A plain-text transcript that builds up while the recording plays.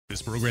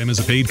This program is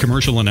a paid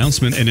commercial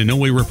announcement and in no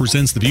way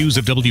represents the views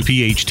of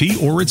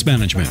WPHT or its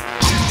management.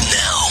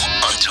 Now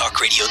on Talk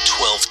Radio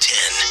 1210,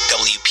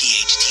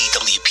 WPHT,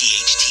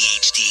 WPHT,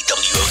 HD,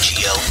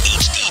 WOGL,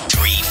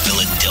 HD3,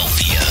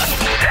 Philadelphia.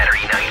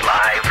 Saturday Night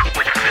Live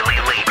with Philly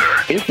Labor.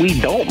 If we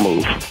don't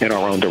move in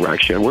our own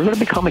direction, we're going to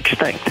become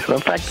extinct. In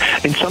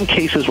fact, in some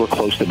cases, we're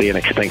close to being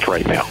extinct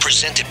right now.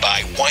 Presented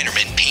by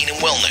Weinerman Pain and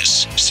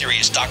Wellness,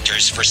 serious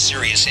doctors for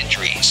serious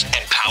injuries,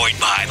 and powered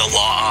by the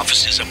law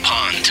offices of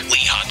Pond,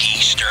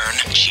 Lehocky, Stern,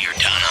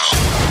 Giordano.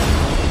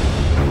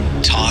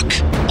 Talk,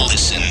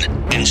 listen,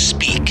 and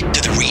speak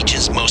to the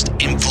region's most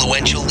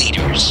influential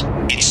leaders.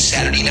 It's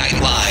Saturday Night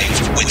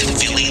Live with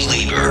Philly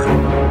Labor.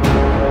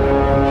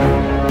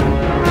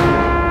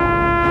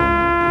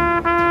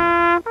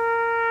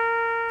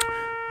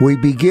 We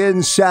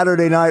begin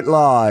Saturday Night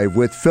Live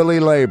with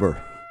Philly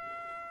Labor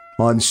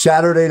on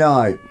Saturday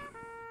night,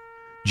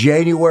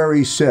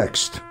 January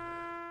 6th,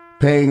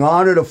 paying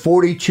honor to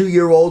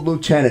 42-year-old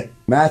Lieutenant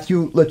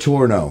Matthew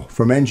Letourneau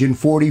from Engine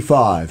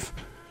 45,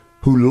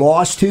 who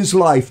lost his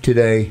life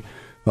today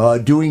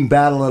doing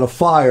battle at a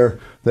fire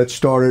that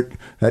started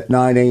at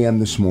 9 a.m.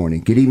 this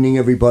morning. Good evening,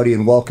 everybody,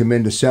 and welcome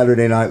into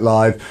Saturday Night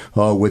Live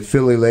with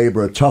Philly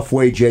Labor. A tough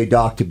way,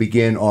 J-Doc, to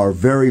begin our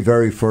very,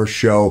 very first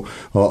show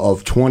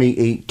of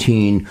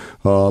 2018,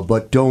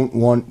 but don't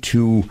want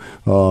to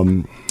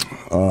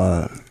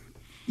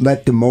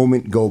let the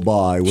moment go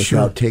by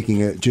without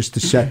taking just a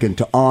second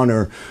to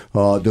honor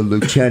the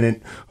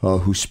lieutenant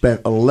who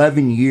spent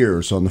 11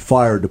 years on the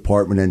fire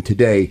department and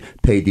today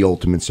paid the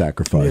ultimate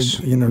sacrifice.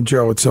 You know,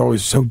 Joe, it's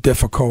always so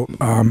difficult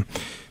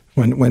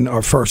when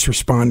our first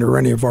responder or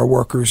any of our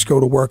workers go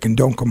to work and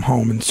don't come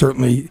home, and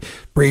certainly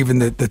braving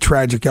the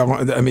tragic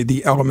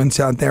the elements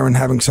out there and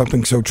having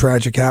something so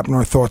tragic happen.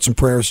 Our thoughts and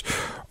prayers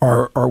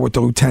are with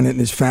the lieutenant and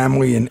his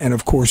family, and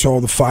of course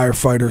all the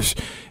firefighters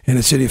in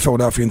the city of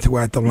Philadelphia and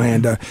throughout the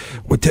land.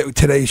 With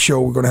today's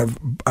show, we're going to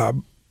have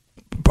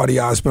Buddy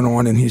Osborn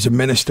on, and he's a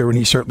minister, and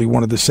he certainly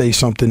wanted to say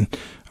something,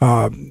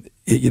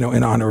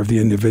 in honor of the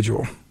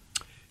individual.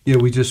 Yeah,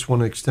 we just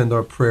want to extend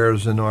our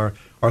prayers and our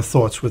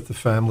thoughts with the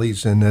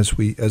families, and as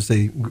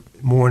they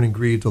mourn and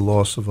grieve the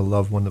loss of a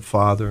loved one, a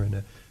father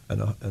and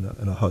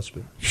a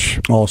husband.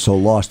 Also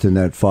lost in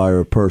that fire,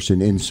 a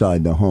person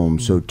inside the home.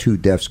 So 2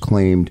 deaths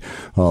claimed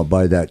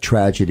by that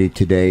tragedy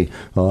today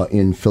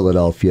in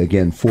Philadelphia.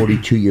 Again,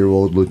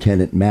 42-year-old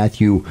Lieutenant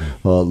Matthew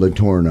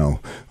Letourneau,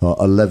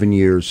 11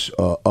 years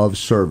of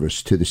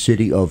service to the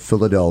city of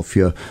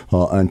Philadelphia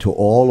and to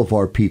all of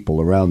our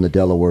people around the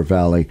Delaware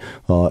Valley.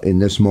 In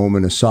this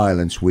moment of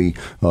silence, we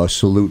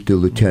salute the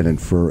lieutenant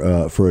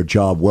for a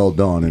job well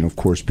done, and of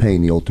course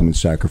paying the ultimate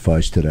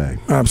sacrifice today.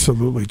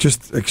 Absolutely.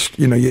 Just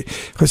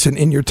listen,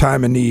 in your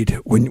time of need,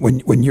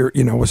 when you're,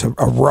 it was a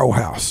row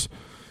house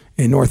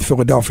in North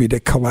Philadelphia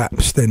that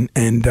collapsed,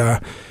 and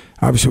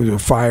obviously there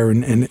was a fire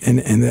and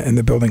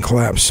the building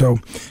collapsed. So,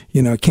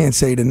 I can't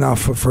say it enough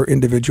for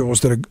individuals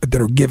that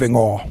are giving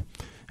all.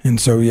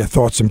 And so,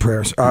 thoughts and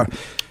prayers.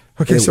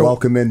 Okay, so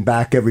welcome in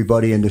back,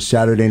 everybody, into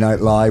Saturday Night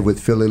Live with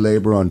Philly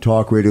Labor on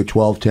Talk Radio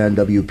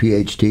 1210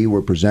 WPHT.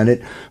 We're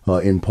presented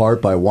in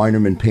part by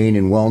Weinerman Pain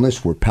and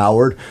Wellness. We're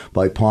powered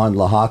by Pond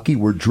Lehocky.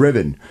 We're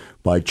driven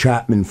by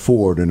Chaplin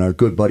Ford and our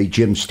good buddy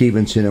Jim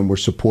Stevenson, and we're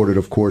supported,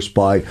 of course,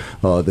 by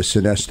the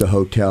Sonesta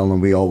Hotel,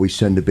 and we always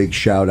send a big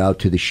shout out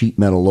to the Sheet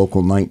Metal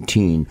Local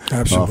 19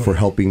 for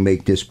helping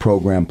make this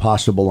program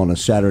possible on a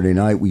Saturday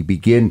night. We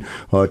begin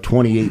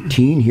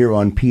 2018 here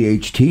on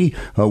PHT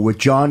with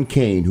John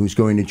Kane, who's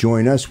going to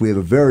join us. We have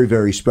a very,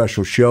 very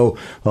special show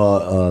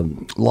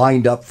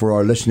lined up for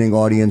our listening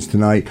audience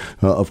tonight,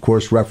 of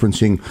course,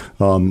 referencing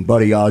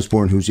Buddy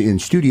Osborn, who's in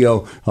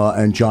studio,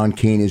 and John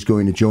Kane is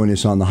going to join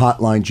us on the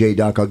hotline.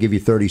 Doc, I'll give you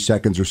 30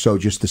 seconds or so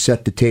just to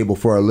set the table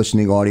for our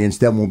listening audience.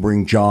 Then we'll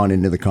bring John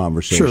into the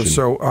conversation. Sure.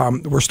 So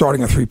we're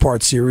starting a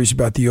 3-part series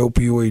about the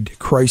opioid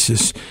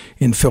crisis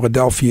in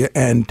Philadelphia,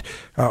 and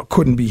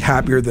couldn't be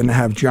happier than to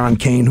have John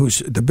Kane, who's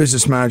the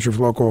business manager of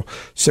Local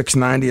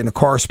 690 and a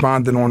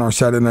correspondent on our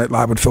Saturday Night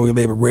Live with Philly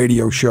Labor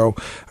radio show,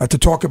 to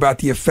talk about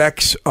the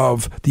effects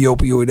of the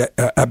opioid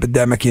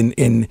epidemic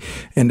in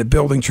the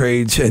building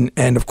trades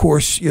and of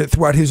course,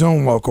 throughout his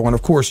own local. And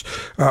of course,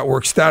 we're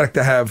ecstatic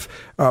to have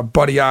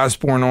Buddy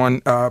Osborn on.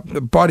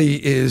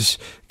 Buddy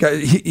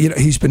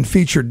he's been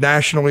featured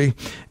nationally,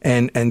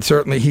 and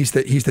certainly he's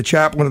the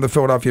chaplain of the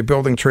Philadelphia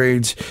building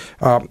trades,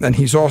 and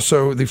he's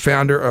also the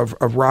founder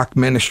of Rock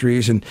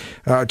Ministries, and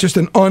just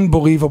an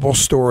unbelievable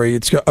story.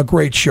 It's a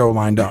great show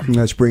lined up.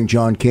 Let's bring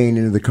John Kane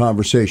into the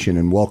conversation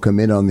and welcome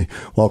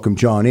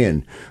John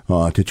in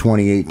to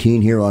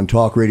 2018 here on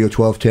Talk Radio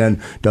 1210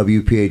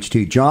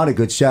 WPHT. John, a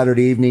good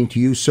Saturday evening to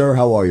you, sir.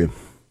 How are you?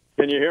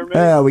 Can you hear me?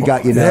 Yeah, we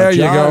got you now, there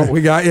John. You go.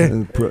 We got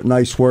you.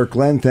 Nice work,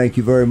 Len. Thank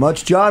you very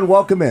much. John,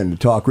 welcome in to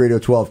Talk Radio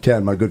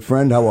 1210. My good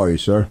friend, how are you,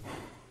 sir?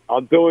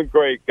 I'm doing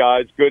great,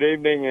 guys. Good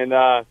evening, and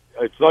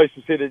it's nice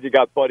to see that you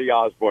got Buddy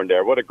Osborn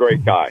there. What a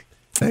great guy.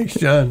 Thanks,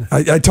 John.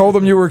 I told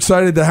him you were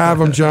excited to have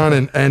him,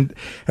 John, and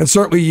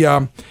certainly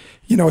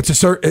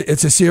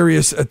it's a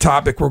serious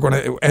topic we're going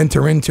to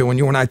enter into, and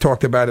you and I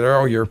talked about it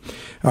earlier.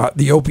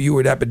 The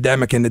opioid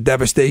epidemic and the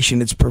devastation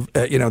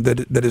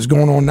that is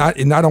going on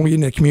not only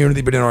in the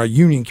community but in our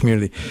union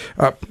community.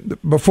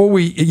 Before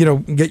we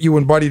get you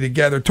and Buddy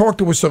together, talk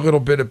to us a little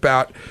bit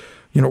about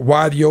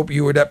why the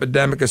opioid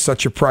epidemic is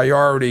such a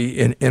priority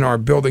in our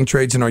building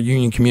trades and our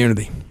union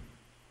community.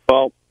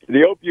 Well,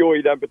 the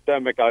opioid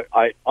epidemic,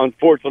 I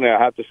unfortunately,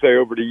 I have to say,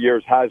 over the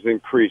years has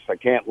increased. I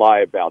can't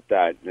lie about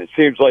that. And it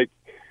seems like,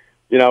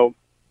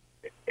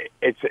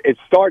 it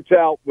starts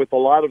out with a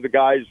lot of the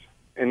guys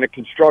in the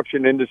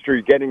construction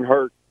industry getting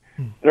hurt.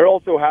 And it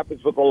also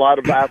happens with a lot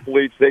of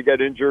athletes. They get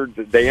injured.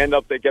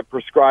 They get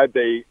prescribed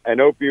an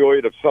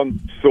opioid of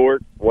some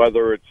sort,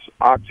 whether it's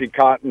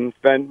Oxycontin,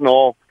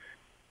 fentanyl.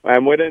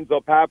 And what ends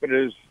up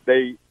happening is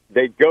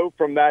they go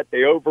from that, they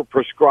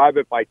overprescribe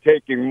it by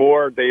taking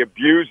more, they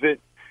abuse it,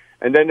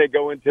 and then they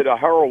go into the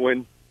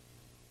heroin.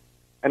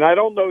 And I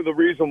don't know the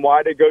reason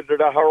why they go to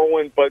the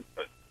heroin, but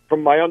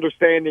from my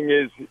understanding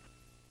is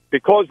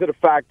because of the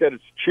fact that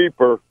it's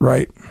cheaper,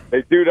 right?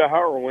 They do the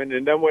heroin,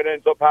 and then what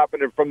ends up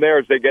happening from there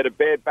is they get a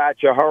bad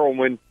batch of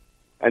heroin,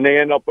 and they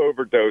end up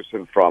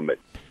overdosing from it.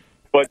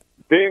 But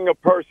being a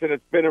person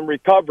that's been in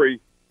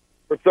recovery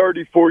for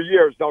 34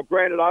 years, now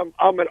granted,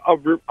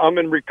 I'm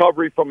in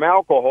recovery from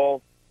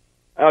alcohol.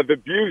 I've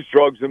abused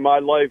drugs in my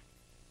life,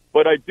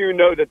 but I do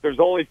know that there's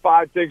only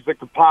 5 things that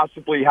could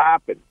possibly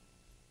happen.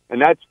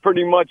 And that's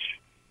pretty much,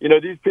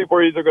 these people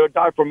are either going to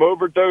die from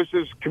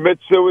overdoses, commit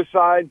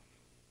suicide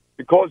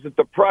because of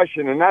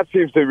depression, and that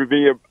seems to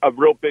be a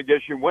real big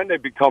issue when they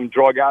become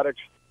drug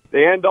addicts.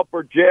 They end up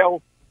in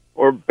jail,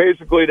 or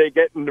basically they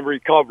get into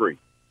recovery.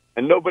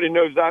 And nobody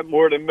knows that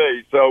more than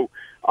me. So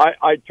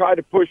I try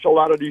to push a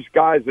lot of these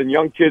guys and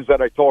young kids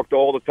that I talk to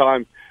all the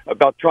time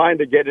about trying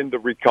to get into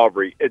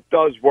recovery. It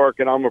does work,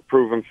 and I'm a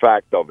proven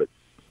fact of it.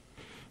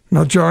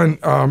 Now, John,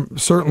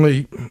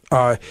 certainly,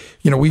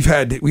 we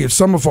have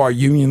some of our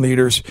union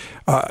leaders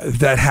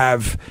that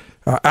have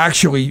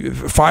actually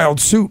filed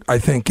suit. I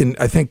think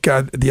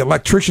the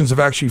electricians have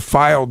actually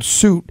filed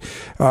suit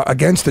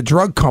against the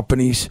drug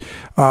companies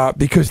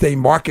because they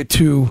market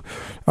to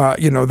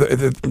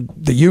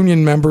the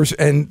union members,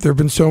 and there have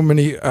been so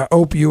many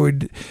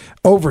opioid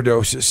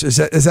overdoses.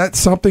 Is that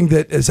something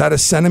is that a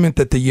sentiment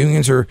that the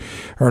unions are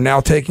now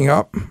taking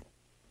up?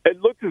 It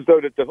looks as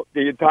though that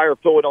the entire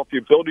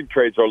Philadelphia building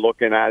trades are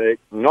looking at it.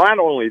 Not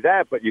only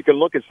that, but you can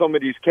look at some of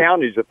these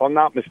counties. If I'm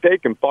not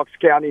mistaken, Bucks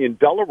County and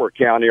Delaware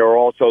County are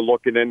also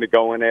looking into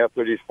going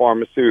after these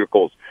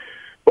pharmaceuticals.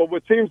 But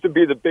what seems to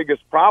be the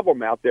biggest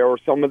problem out there are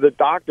some of the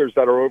doctors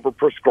that are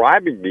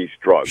overprescribing these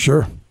drugs.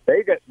 Sure,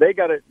 they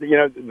got to,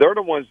 they're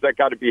the ones that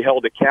got to be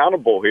held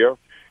accountable here.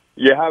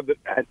 You have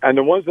and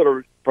the ones that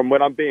are, from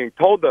what I'm being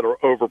told, that are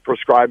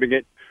overprescribing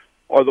it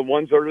are the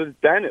ones that are the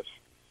dentists.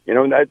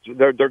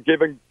 They're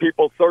giving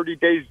people 30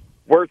 days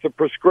worth of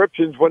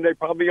prescriptions when they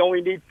probably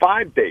only need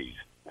 5 days.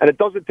 And it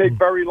doesn't take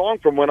very long,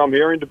 from what I'm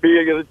hearing, to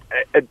be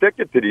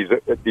addicted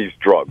to these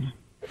drugs.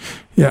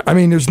 Yeah, I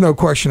mean, there's no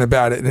question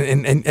about it,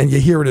 and you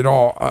hear it at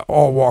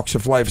all walks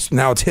of life.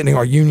 Now it's hitting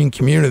our union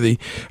community.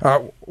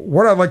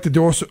 What I'd like to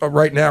do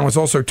right now is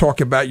also talk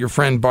about your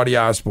friend Buddy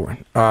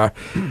Osborn.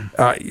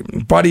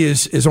 Buddy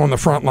is on the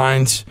front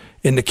lines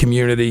in the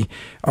community.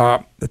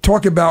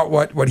 Talk about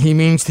what he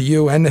means to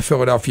you and the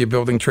Philadelphia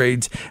building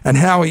trades, and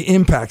how he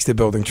impacts the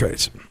building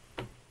trades.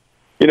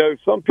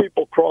 Some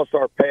people cross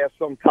our paths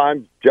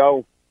sometimes,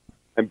 Joe.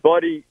 And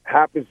Buddy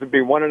happens to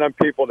be one of them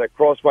people that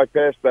crossed my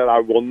path that I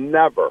will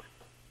never,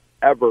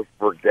 ever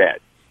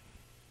forget.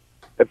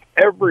 If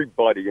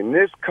everybody in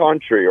this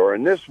country or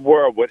in this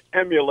world would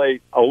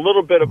emulate a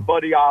little bit of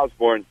Buddy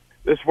Osborn,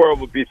 this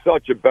world would be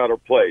such a better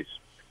place.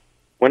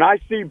 When I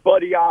see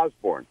Buddy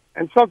Osborn,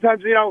 and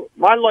sometimes,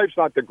 my life's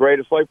not the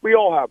greatest life. We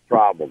all have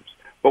problems.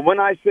 But when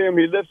I see him,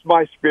 he lifts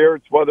my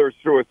spirits, whether it's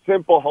through a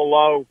simple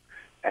hello,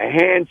 a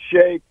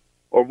handshake,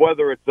 or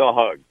whether it's a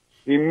hug.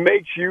 He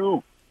makes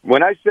you...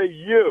 When I say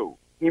you,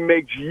 he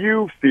makes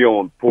you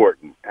feel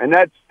important. And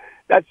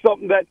that's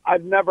something that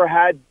I've never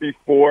had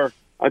before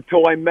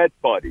until I met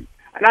Buddy.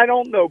 And I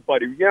don't know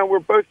Buddy. We're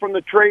both from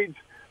the trades.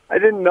 I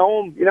didn't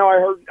know him.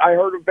 I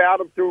heard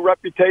about him through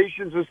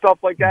reputations and stuff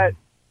like that.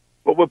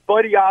 But what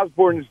Buddy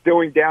Osborn is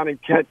doing down in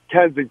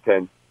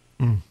Kensington,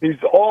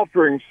 he's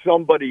offering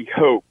somebody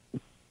hope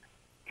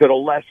to the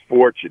less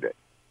fortunate.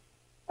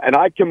 And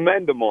I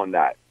commend him on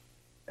that.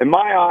 In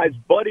my eyes,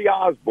 Buddy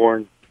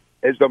Osborn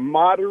is a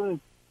modern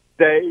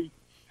day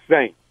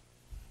saint.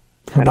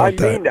 And I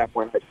mean that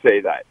when I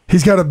say that.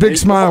 He's got a big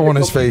smile on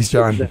his face,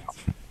 John.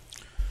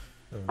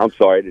 I'm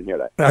sorry, I didn't hear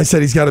that. I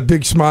said he's got a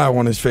big smile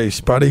on his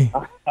face, Buddy.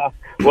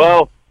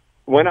 Well,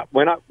 when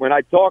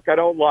I talk, I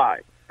don't lie,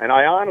 and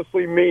I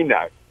honestly mean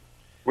that.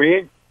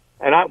 When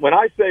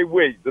I say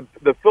we,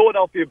 the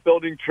Philadelphia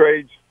building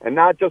trades, and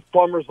not just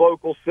Plumbers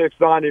Local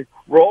 690,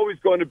 we're always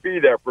going to be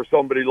there for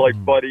somebody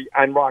like Buddy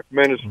and Rock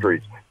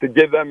Ministries to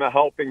give them a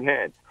helping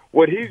hand.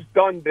 What he's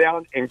done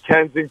down in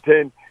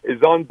Kensington is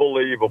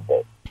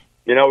unbelievable.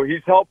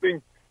 He's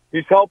helping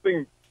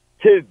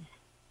kids,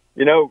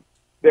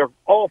 they're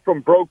all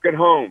from broken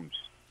homes.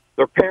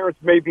 Their parents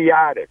may be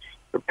addicts.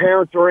 Their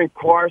parents are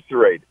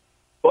incarcerated.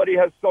 Buddy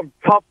has some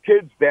tough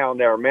kids down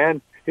there,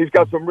 man. He's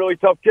got some really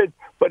tough kids,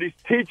 but he's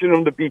teaching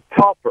them to be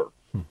tougher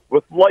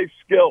with life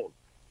skills,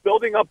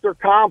 building up their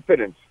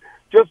confidence.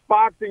 Just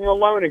boxing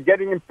alone and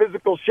getting in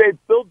physical shape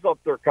builds up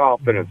their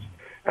confidence.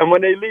 And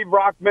when they leave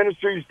Rock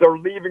Ministries, they're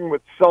leaving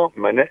with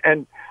something.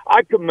 And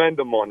I commend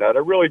them on that. I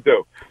really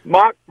do.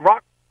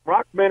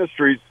 Rock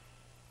Ministries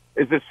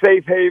is a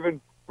safe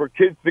haven for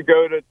kids to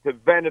go to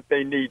vent if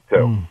they need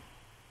to.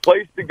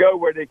 Place to go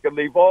where they can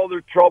leave all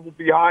their trouble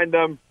behind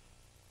them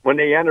when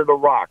they enter the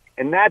Rock.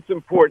 And that's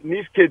important.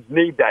 These kids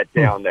need that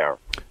down there.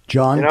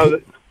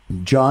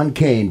 John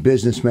Kane,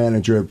 business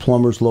manager at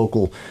Plumbers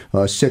Local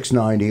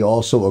 690,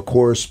 also a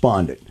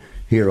correspondent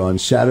here on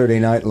Saturday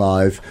Night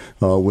Live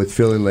with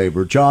Philly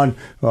Labor. John,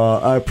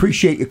 I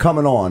appreciate you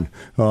coming on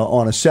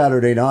a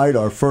Saturday night,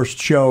 our first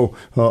show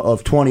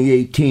of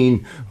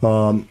 2018,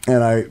 and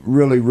I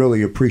really,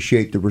 really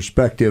appreciate the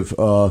perspective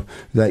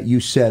that you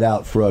set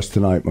out for us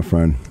tonight, my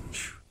friend.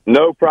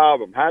 No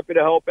problem. Happy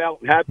to help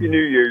out, and Happy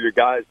New Year, you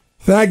guys.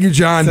 Thank you,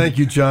 John. Thank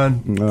you,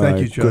 John. Thank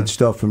you, John. Good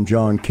stuff from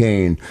John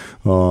Kane.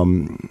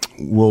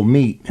 We'll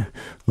meet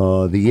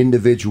the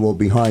individual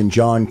behind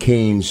John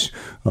Kane's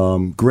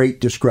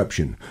great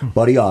description.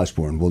 Buddy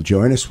Osborn will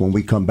join us when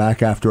we come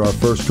back after our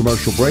first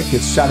commercial break.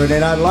 It's Saturday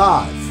Night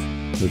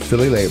Live with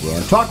Philly Labor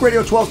on Talk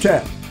Radio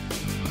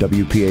 1210.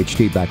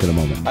 WPHT, back in a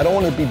moment. I don't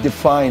want to be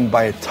defined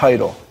by a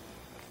title,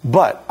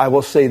 but I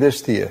will say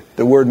this to you.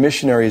 The word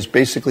missionary is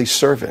basically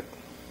servant.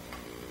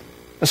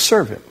 A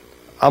servant.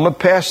 I'm a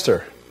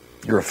pastor.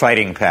 You're a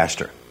fighting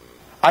pastor.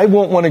 I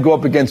won't want to go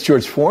up against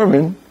George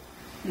Foreman.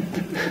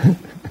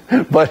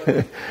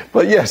 but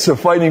yes, a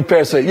fighting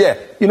pastor. Yeah,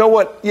 you know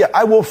what? Yeah,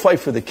 I will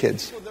fight for the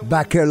kids.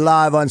 Back here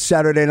live on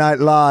Saturday Night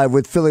Live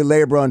with Philly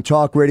Labor on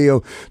Talk Radio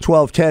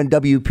 1210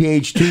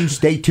 WPH2.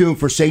 Stay tuned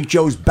for St.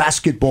 Joe's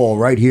basketball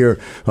right here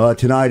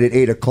tonight at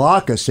 8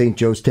 o'clock as St.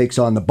 Joe's takes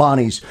on the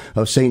Bonnies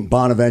of St.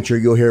 Bonaventure.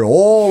 You'll hear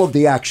all of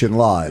the action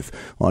live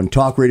on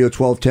Talk Radio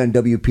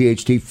 1210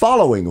 WPHT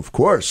following, of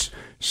course,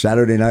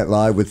 Saturday Night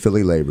Live with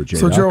Philly Labor.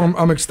 So, Joe,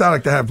 I'm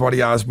ecstatic to have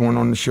Buddy Osborn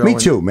on the show. Me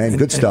too, man.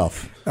 Good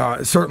stuff.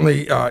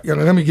 Certainly,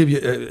 let me give you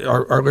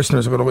our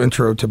listeners a little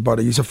intro to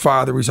Buddy. He's a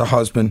father. He's a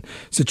husband.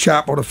 He's a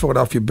chaplain of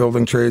Philadelphia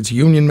Building Trades,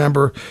 union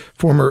member,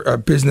 former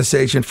business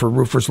agent for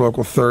Roofers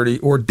Local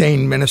 30,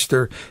 ordained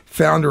minister,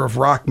 founder of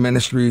Rock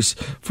Ministries,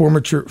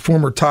 former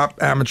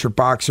top amateur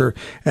boxer,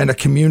 and a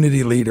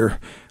community leader.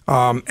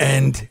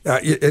 And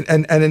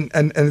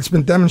it's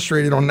been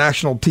demonstrated on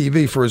national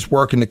TV for his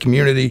work in the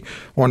community,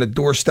 on the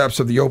doorsteps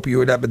of the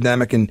opioid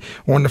epidemic, and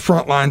on the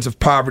front lines of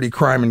poverty,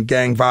 crime, and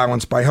gang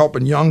violence by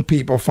helping young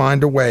people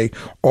find a way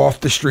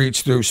off the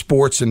streets through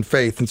sports and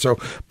faith. And so,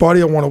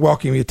 Buddy, I want to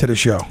welcome you to the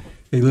show.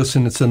 Hey,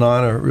 listen, it's an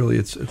honor. Really,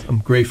 I'm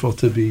grateful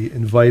to be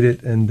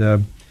invited,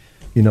 and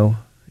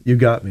you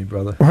got me,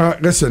 brother. Well,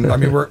 listen, I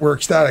mean, we're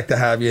ecstatic to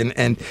have you.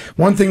 And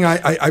one thing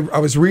I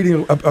was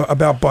reading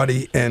about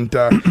Buddy, and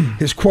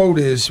his quote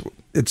is,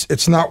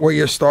 "It's not where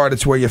you start,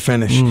 it's where you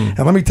finish." And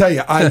let me tell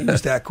you, I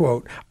use that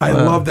quote. I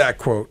love that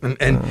quote.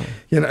 And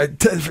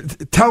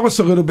tell us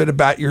a little bit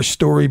about your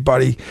story,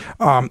 Buddy.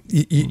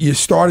 You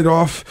started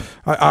off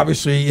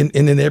obviously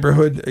in the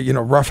neighborhood,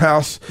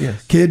 roughhouse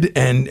kid,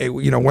 and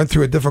went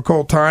through a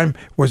difficult time.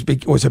 Was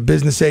a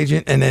business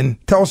agent, and then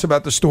tell us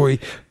about the story.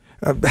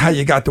 How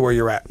you got to where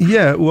you're at?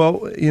 Yeah,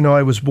 well,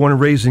 I was born and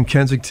raised in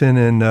Kensington,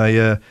 and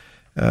I,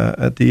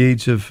 at the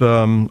age of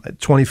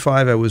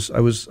 25, I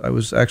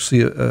was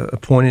actually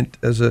appointed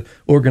as an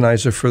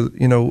organizer for,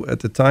 at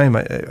the time,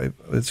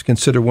 it's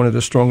considered one of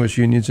the strongest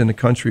unions in the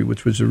country,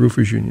 which was the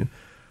Roofers Union.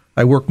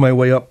 I worked my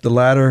way up the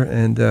ladder,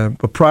 and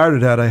but prior to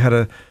that, I had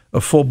a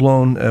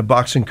full-blown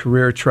boxing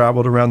career,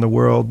 traveled around the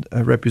world,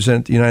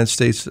 represented the United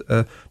States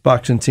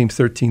boxing team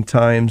 13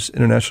 times,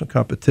 international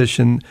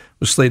competition,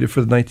 was slated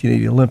for the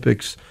 1980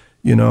 Olympics,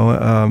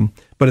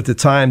 but at the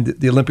time,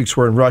 the Olympics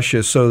were in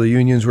Russia, so the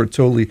unions were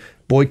totally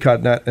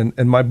boycotting that,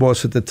 and my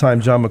boss at the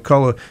time, John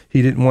McCullough,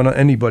 he didn't want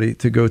anybody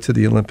to go to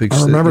the Olympics.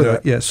 I remember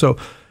that. Yeah,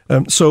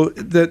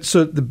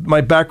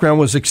 my background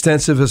was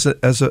extensive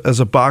as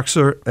a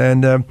boxer,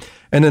 and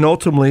then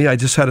ultimately I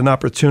just had an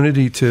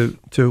opportunity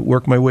to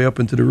work my way up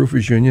into the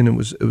Roofers Union, and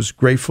it was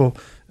grateful,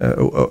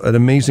 an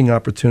amazing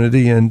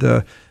opportunity, and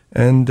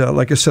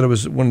like I said, I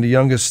was one of the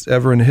youngest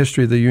ever in the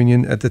history of the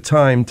union at the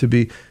time to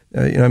be.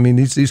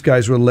 These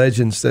guys were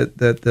legends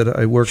that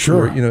I worked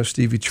for.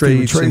 Stevie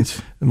Trades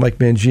and Mike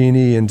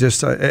Mangini, and just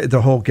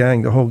the whole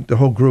gang, the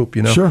whole group.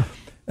 Sure.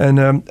 And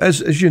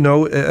as you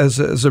know, as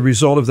a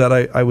result of that,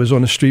 I was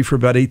on the street for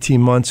about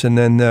 18 months, and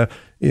then I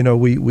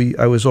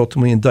was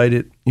ultimately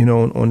indicted,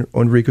 on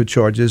RICO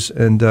charges,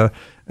 and I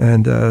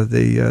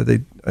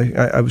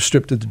was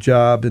stripped of the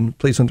job and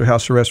placed under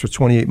house arrest for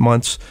 28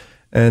 months,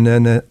 and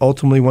then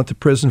ultimately went to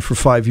prison for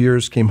 5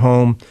 years. Came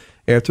home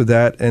after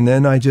that, and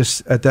then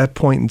at that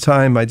point in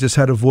time, I just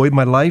had to void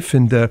my life,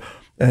 and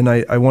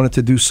I wanted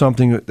to do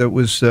something that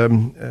was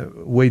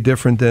way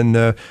different than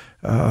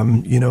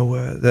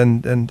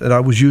I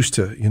was used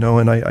to,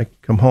 and I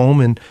come home,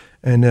 and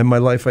And my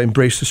life, I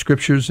embraced the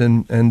scriptures,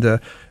 and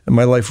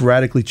my life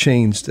radically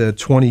changed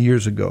 20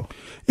 years ago.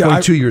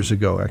 22 years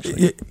ago,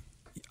 actually.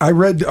 I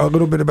read a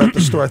little bit about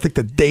the story. I think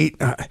the date,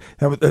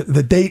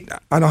 the date.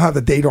 I don't have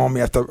the date on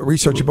me. I have to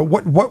research it. But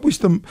what was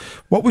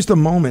the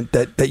moment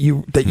that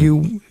you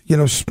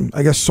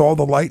I guess saw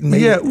the light and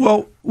made it?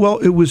 Well,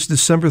 it was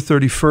December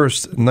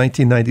 31st,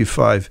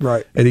 1995,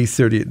 right, at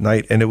 8:30 at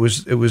night, and it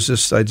was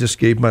just I just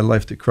gave my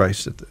life to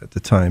Christ at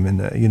the time,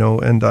 and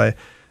I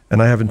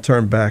haven't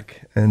turned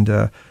back,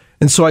 and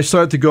so I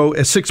started to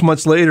go. 6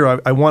 months later,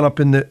 I wound up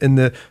in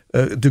the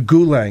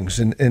gulags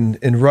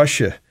in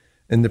Russia.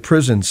 In the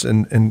prisons,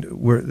 and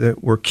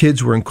where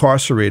kids were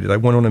incarcerated. I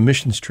went on a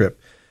missions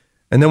trip.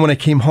 And then when I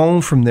came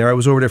home from there, I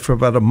was over there for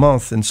about a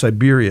month in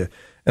Siberia.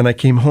 And I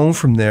came home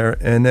from there,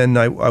 and then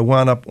I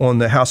wound up on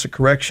the House of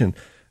Correction,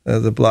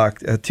 the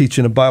block,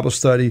 teaching a Bible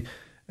study.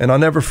 And I'll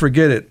never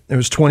forget it. There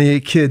was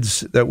 28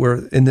 kids that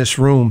were in this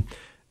room.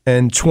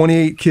 And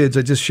 28 kids,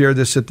 I just shared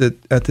this at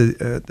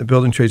the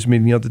building trades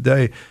meeting the other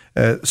day,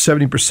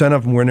 70%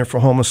 of them were in there for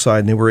homicide,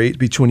 and they were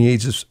between the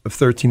ages of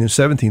 13 and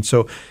 17.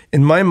 So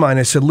in my mind,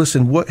 I said,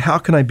 listen, how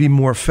can I be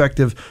more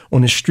effective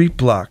on the street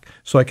block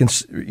so I can,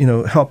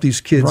 help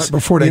these kids right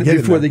before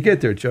they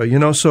get there,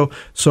 Joe,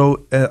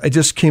 So I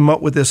just came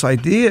up with this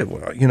idea.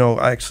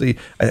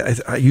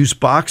 I use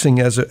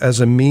boxing as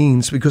a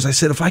means, because I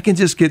said, if I can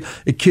just get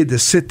a kid to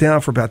sit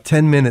down for about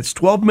 10 minutes,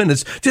 12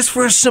 minutes, just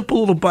for a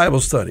simple little Bible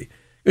study.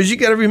 Because you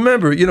got to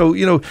remember,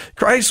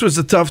 Christ was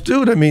a tough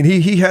dude. I mean,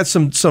 he had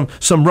some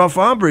rough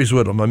hombres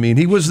with him. I mean,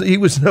 he was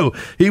no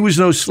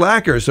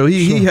slacker. So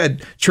he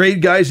had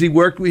trade guys he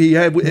worked with. He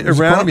had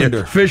around him, he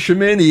had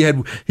fishermen. He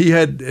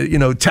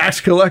had tax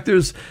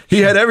collectors. He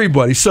had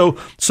everybody. So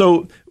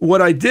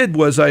what I did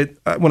was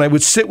when I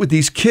would sit with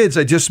these kids,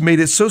 I just made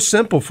it so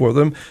simple for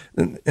them,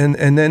 and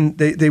then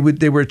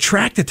they were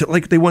attracted to,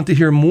 like, they want to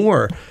hear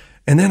more.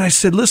 And then I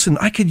said, listen,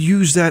 I could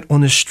use that on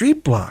the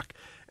street block.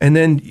 And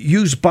then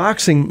use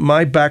boxing,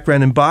 my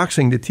background in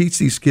boxing, to teach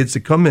these kids to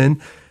come in.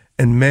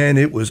 And man,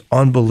 it was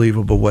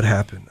unbelievable what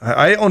happened.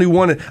 I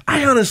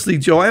honestly,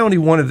 Joe, I only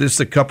wanted just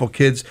a couple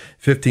kids,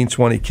 15,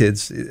 20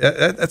 kids.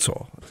 That's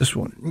all. Just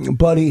one.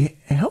 Buddy,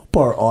 help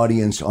our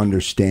audience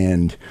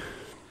understand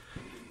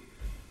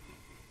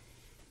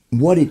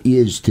what it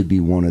is to be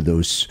one of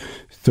those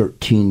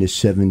 13 to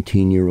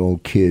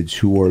 17-year-old kids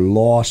who are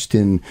lost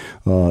in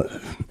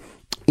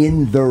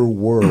their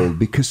world,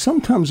 because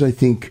sometimes I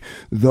think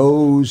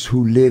those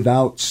who live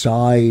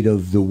outside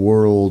of the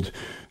world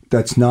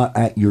that's not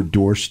at your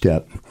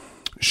doorstep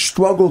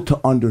struggle to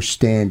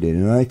understand it,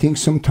 and I think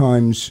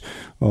sometimes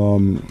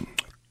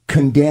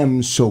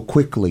condemn so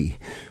quickly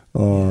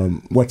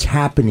what's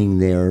happening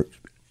there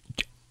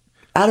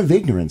out of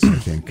ignorance, I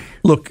think.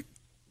 Look,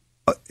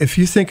 if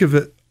you think of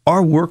it,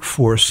 our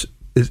workforce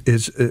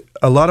is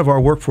a lot of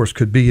our workforce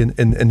could be in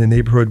the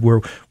neighborhood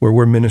where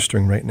we're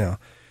ministering right now.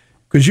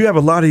 Because you have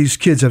a lot of these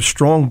kids have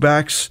strong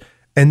backs,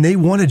 and they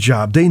want a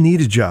job. They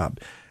need a job.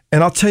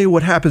 And I'll tell you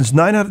what happens.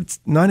 9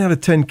 out of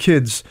 10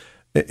 kids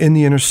in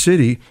the inner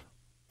city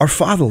are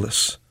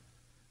fatherless.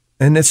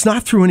 And it's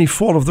not through any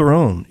fault of their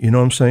own. You know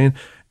what I'm saying?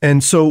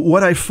 And so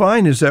what I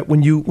find is that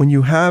when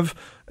you have,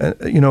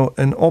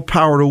 and all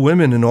power to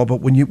women and all,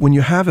 but when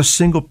you have a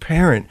single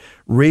parent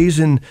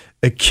raising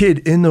a kid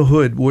in the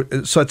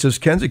hood, such as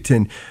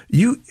Kensington,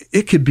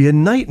 it could be a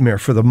nightmare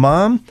for the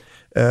mom.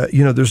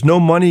 There's no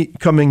money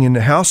coming in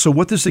the house. So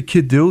what does the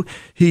kid do?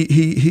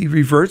 He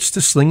reverts to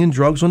slinging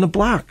drugs on the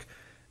block.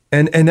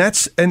 And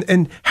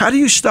how do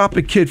you stop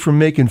a kid from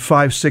making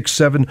 $500,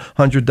 $600,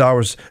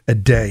 $700 a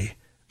day?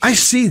 I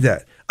see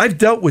that. I've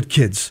dealt with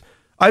kids.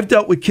 I've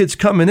dealt with kids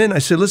coming in. I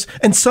said, listen,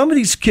 and some of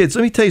these kids,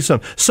 let me tell you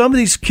something. Some of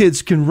these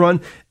kids can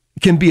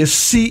be a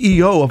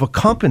CEO of a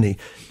company.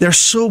 They're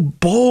so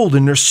bold,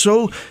 and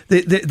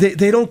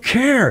they don't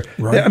care.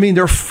 Right.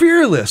 They're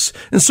fearless.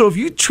 And so if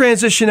you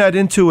transition that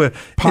into a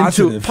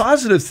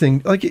positive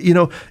thing,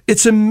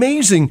 it's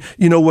amazing,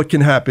 what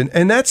can happen.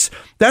 And that's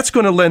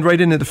going to lend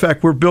right into the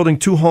fact we're building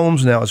 2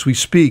 homes now as we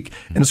speak,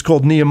 and it's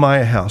called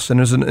Nehemiah House. And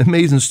there's an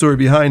amazing story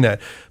behind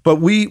that. But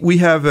we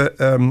have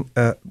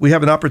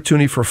an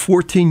opportunity for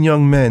 14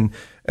 young men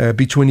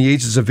between the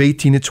ages of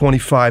 18 and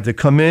 25 to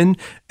come in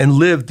and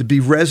live, to be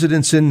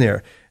residents in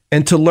there,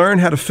 and to learn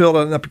how to fill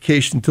out an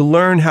application, to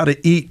learn how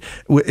to eat,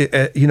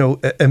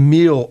 a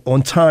meal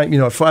on time.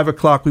 At 5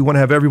 o'clock, we want to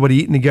have everybody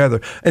eating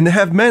together, and to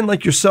have men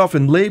like yourself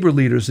and labor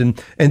leaders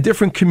and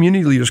different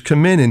community leaders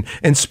come in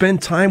and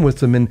spend time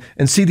with them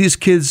and see these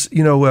kids,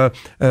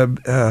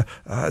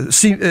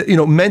 see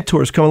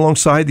mentors come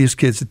alongside these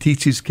kids to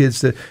teach these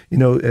kids the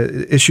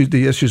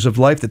issues of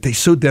life that they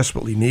so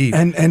desperately need.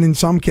 And in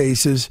some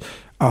cases,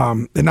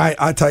 and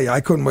I tell you, I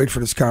couldn't wait for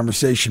this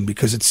conversation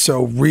because it's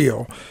so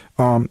real.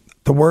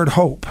 The word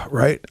hope,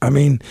 right?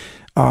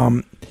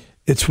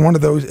 It's one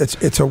of those.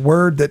 It's a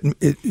word that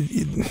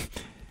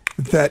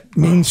that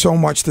means so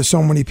much to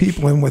so many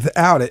people, and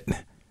without it,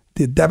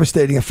 the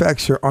devastating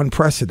effects are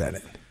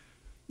unprecedented.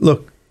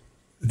 Look,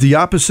 the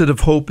opposite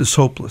of hope is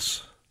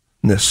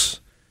hopelessness.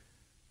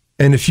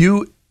 And if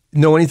you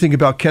know anything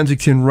about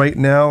Kensington right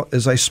now,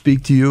 as I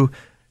speak to you,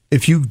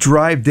 if you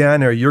drive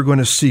down there, you're going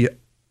to see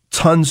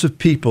tons of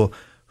people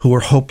who are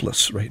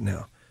hopeless right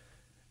now.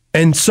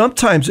 And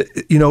sometimes,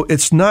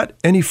 it's not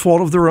any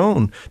fault of their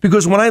own.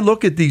 Because when I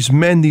look at these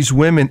men, these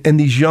women, and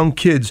these young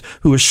kids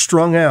who are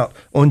strung out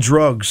on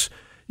drugs,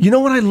 you know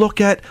what I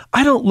look at?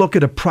 I don't look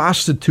at a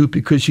prostitute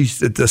because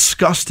she's a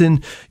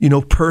disgusting,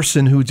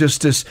 person who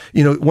just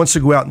wants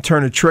to go out and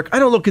turn a trick. I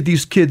don't look at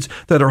these kids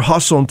that are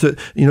hustling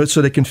to,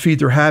 so they can feed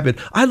their habit.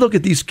 I look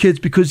at these kids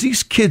because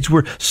these kids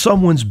were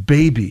someone's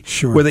baby,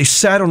 sure, where they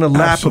sat on the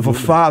lap Absolutely. of a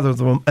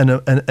father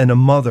and a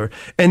mother.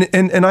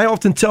 And I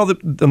often tell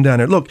them down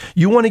there, look,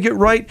 you want to get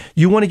right,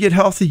 you want to get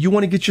healthy, you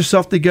want to get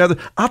yourself together.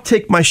 I'll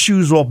take my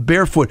shoes off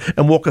barefoot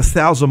and walk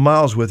 1,000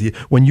 miles with you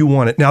when you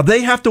want it. Now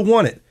they have to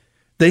want it.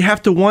 They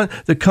have to want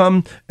to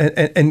come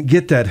and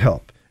get that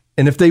help.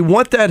 And if they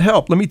want that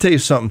help, let me tell you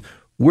something.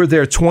 We're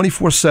there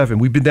 24/7.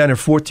 We've been down there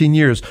 14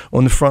 years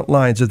on the front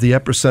lines at the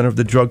epicenter of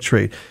the drug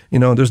trade.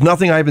 There's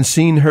nothing I haven't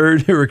seen,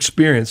 heard, or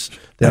experienced.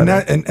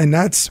 And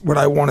that's what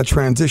I want to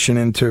transition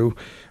into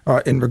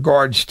in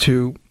regards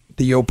to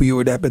the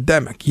opioid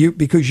epidemic.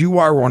 Because you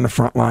are on the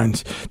front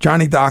lines.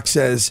 Johnny Doc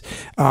says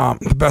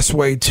the best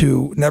way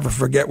to never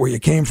forget where you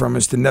came from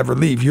is to never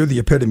leave. You're the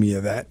epitome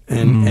of that.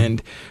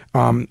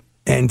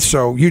 And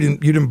so you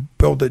didn't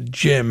build a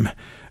gym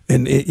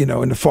in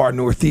the far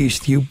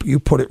Northeast. You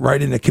put it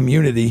right in the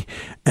community,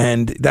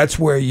 and that's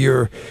where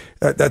your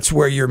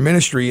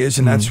ministry is,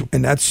 and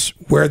that's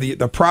where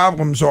the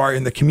problems are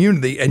in the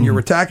community, and you're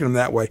attacking them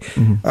that way.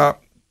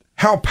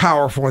 How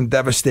powerful and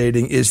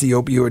devastating is the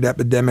opioid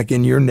epidemic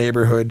in your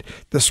neighborhood?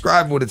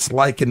 Describe what it's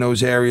like in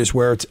those areas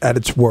where it's at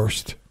its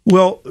worst.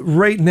 Well,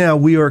 right now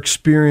we are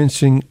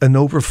experiencing an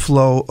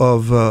overflow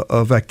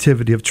of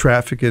activity, of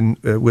traffic,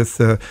 and with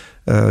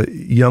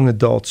young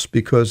adults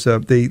because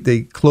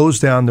they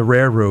closed down the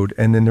railroad,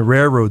 and in the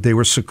railroad they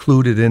were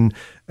secluded in,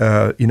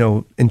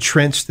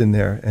 entrenched in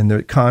there, and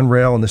the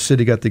Conrail and the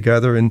city got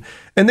together, and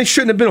they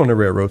shouldn't have been on the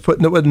railroad.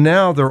 But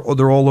now they're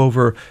all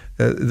over.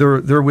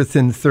 They're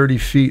within 30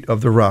 feet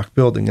of the Rock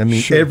Building. I mean,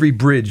 sure. Every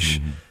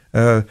bridge.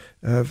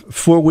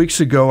 4 weeks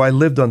ago, I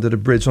lived under the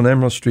bridge on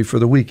Emerald Street for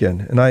the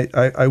weekend, and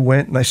I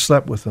went and I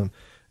slept with them,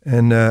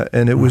 and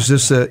it was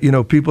just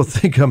people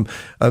think I'm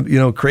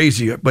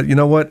crazy, but you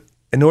know what?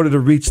 In order to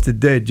reach the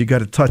dead, you got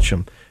to touch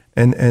them.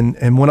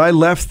 And when I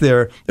left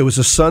there, it was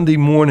a Sunday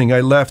morning.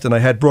 I left and I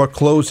had brought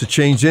clothes to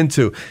change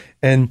into,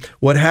 and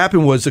what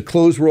happened was the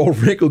clothes were all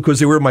wrinkled because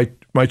they were in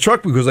my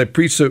truck because I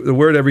preach the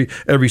word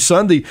every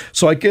Sunday.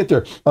 So I get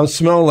there, I'm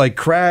smelling like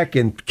crack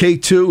and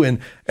K2, and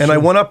sure. I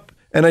went up.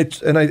 And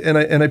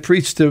I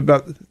preached to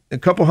about a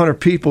couple hundred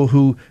people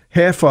who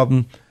half of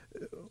them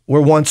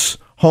were once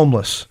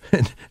homeless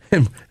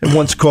and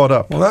once caught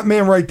up. Well, that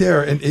man right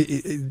there, and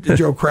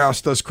Joe Kraus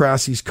does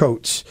Krause's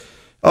coats.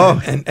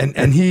 Oh, and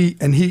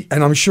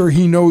I'm sure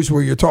he knows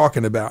where you're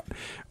talking about.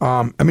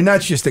 I mean,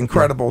 that's just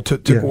incredible to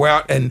go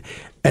out and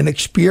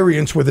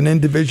experience with an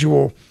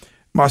individual.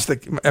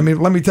 Let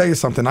me tell you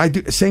something. I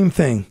do the same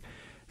thing.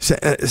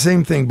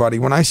 Same thing, buddy.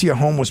 When I see a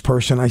homeless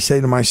person, I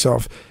say to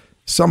myself,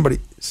 somebody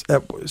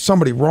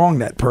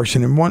wronged that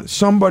person, and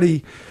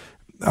somebody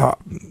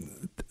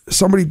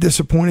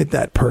disappointed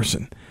that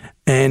person.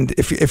 And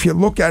if you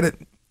look at it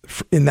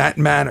in that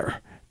manner,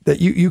 that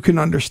you can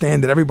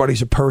understand that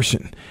everybody's a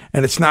person,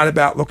 and it's not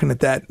about looking at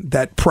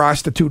that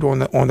prostitute on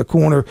the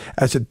corner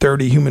as a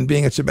dirty human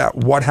being. It's about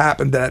what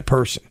happened to that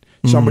person.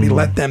 Somebody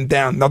let them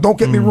down. Now, don't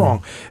get me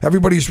wrong.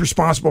 Everybody's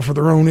responsible for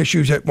their own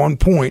issues at one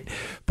point,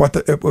 but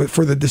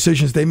for the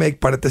decisions they make.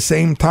 But at the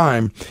same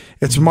time,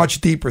 it's much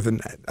deeper than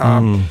that.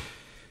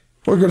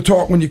 We're going to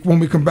talk when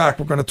we come back.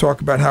 We're going to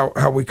talk about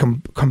how we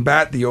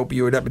combat the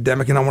opioid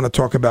epidemic, and I want to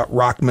talk about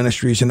Rock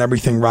Ministries and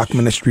everything Rock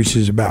Ministries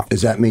is about.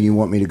 Does that mean you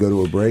want me to go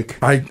to a break?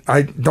 I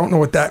don't know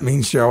what that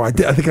means, Joe. I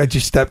think I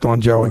just stepped on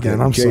Joe again.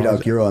 I'm sorry.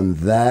 J-Duck, you're on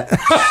that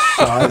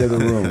side of the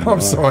room.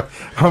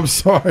 I'm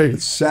sorry.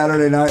 It's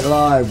Saturday Night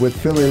Live with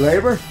Philly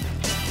Labor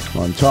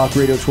on Talk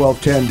Radio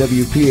 1210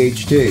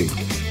 WPHT.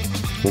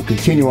 We'll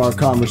continue our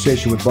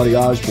conversation with Buddy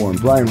Osborn.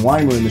 Brian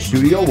Weimer in the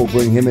studio. We'll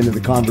bring him into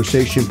the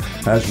conversation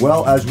as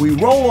well as we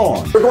roll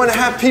on. We're going to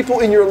have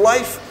people in your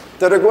life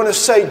that are going to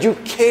say, you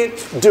can't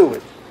do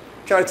it.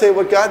 Can I tell you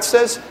what God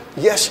says?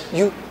 Yes,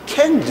 you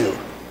can do it.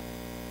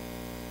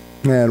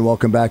 And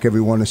welcome back,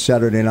 everyone, to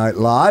Saturday Night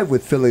Live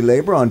with Philly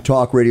Labor on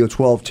Talk Radio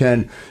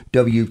 1210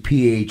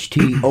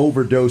 WPHT.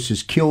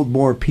 Overdoses killed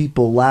more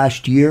people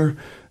last year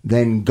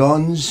than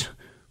guns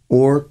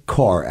or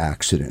car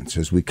accidents,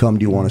 as we come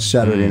to you on a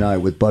Saturday night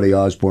with Buddy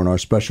Osborn, our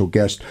special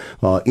guest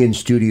in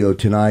studio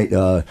tonight,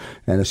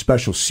 and a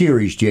special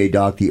series,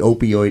 J-Doc, the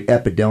Opioid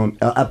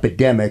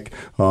Epidemic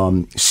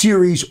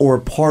series, or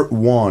part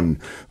one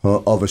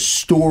of a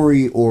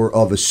story or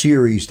of a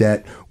series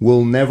that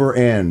will never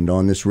end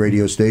on this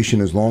radio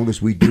station as long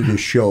as we do this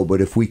show.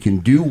 But if we can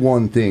do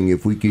one thing,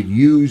 if we could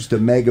use the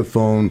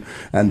megaphone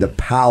and the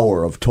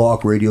power of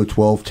Talk Radio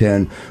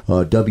 1210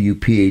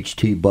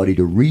 WPHT, Buddy,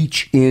 to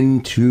reach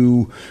into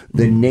to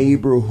the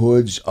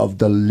neighborhoods of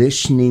the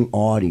listening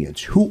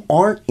audience who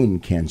aren't in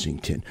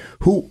Kensington,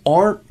 who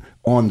aren't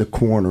on the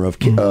corner of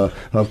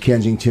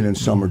Kensington and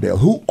Somerdale,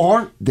 who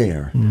aren't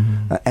there,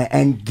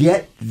 and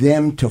get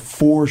them to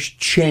force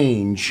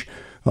change,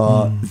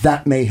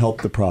 that may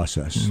help the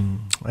process.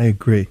 I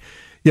agree.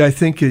 Yeah, I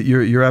think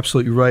you're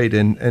absolutely right,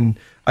 and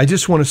I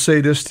just want to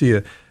say this to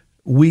you: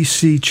 we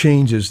see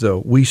changes,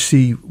 though. We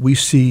see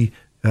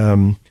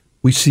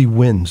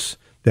wins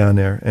down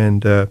there,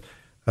 and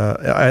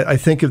I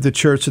think of the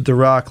church at the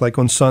Rock. Like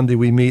on Sunday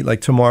we meet,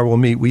 like tomorrow we'll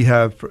meet. We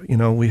have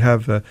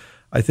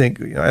I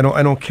think I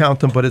don't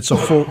count them, but it's a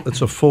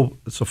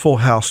full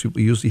house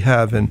we usually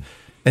have, and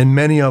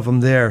many of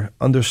them there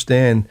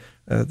understand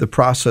the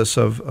process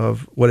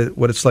of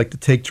what it's like to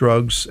take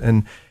drugs,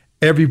 and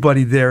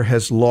everybody there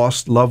has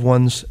lost loved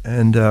ones,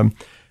 and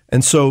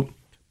so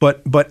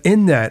but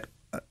in that,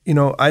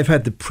 I've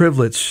had the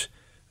privilege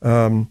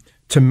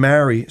to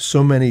marry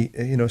so many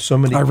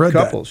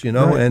couples, right.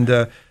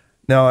 And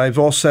now I've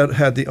also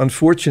had the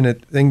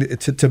unfortunate thing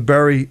to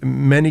bury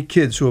many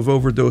kids who have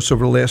overdosed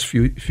over the last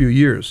few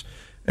years,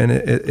 and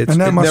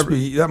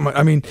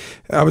I mean,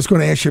 I was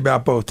going to ask you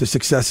about both the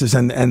successes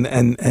and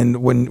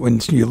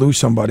when you lose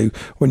somebody.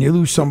 When you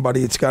lose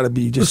somebody, it's got to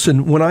be just.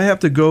 Listen, when I have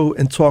to go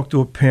and talk to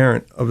a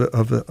parent of a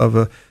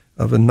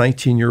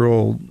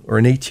 19-year-old or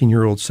an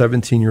 18-year-old,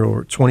 17-year-old,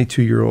 or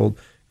 22-year-old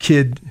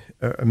kid,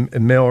 a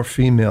male or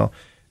female,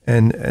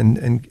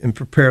 and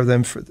prepare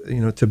them for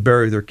to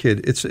bury their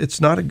kid. It's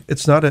not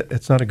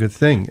a good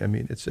thing. I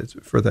mean, it's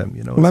for them.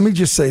 Let me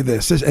just say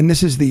this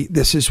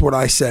is what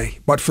I say.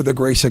 But for the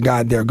grace of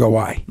God, there go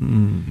I,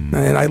 and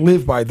I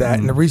live by that.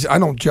 And the reason I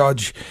don't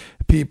judge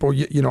people,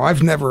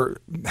 I've never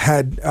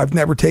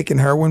taken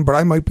heroin, but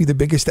I might be the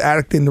biggest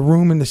addict in the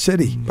room in the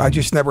city. I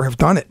just never have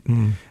done it,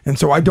 and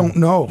so I don't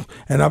know.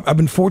 And I've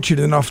been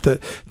fortunate enough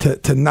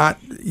to not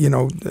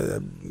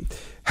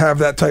have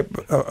that type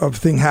of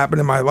thing happen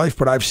in my life,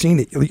 but I've seen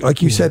it.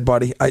 Like you said,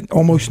 buddy,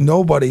 almost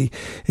nobody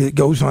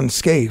goes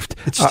unscathed.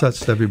 It's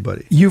touched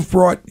everybody. You've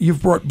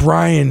brought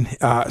Brian,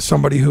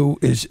 somebody who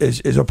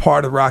is a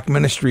part of Rock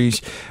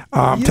Ministries.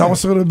 Tell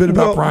us a little bit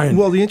about Brian.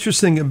 Well, the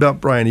interesting about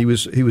Brian, he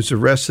was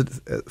arrested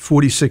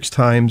 46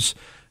 times,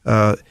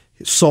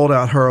 sold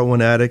out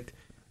heroin addict,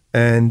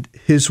 and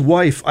his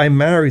wife, I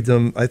married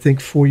them, I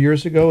think 4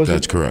 years ago.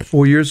 That's correct.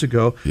 4 years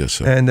ago. Yes,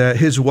 sir. And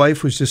his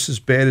wife was just as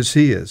bad as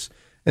he is.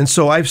 And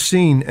so I've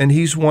seen, and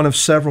he's one of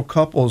several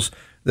couples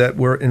that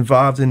were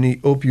involved in the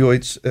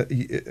opioids,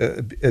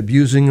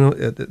 abusing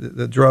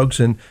the drugs,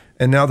 and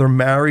now they're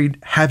married,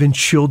 having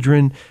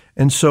children.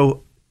 And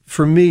so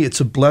for me,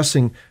 it's a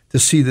blessing to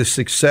see the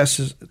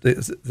success,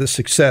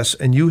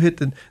 and you hit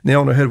the nail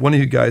on the head, one of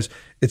you guys.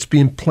 It's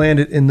being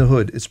planted in the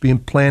hood. It's being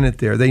planted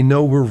there. They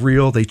know we're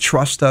real. They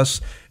trust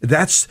us.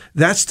 That's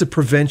the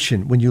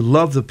prevention. When you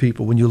love the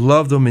people, when you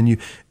love them, and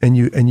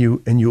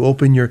you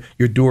open your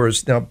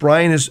doors. Now,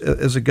 Brian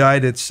is a guy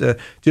that's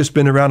just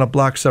been around a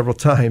block several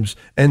times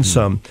and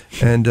some,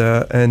 and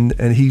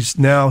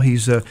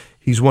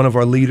he's one of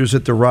our leaders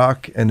at the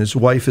Rock, and his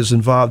wife is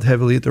involved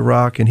heavily at the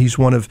Rock, and he's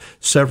one of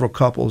several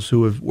couples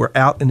who were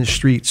out in the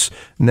streets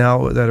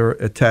now that are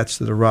attached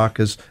to the Rock,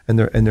 and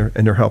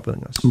they're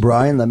helping us.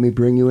 Brian, let me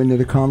bring you into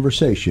the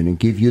conversation and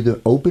give you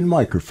the open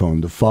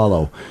microphone to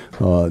follow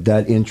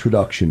that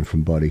introduction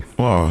from Buddy.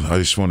 Well, I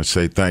just want to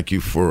say thank you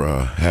for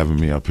having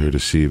me up here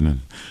this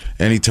evening.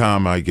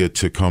 Anytime I get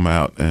to come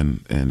out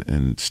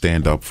and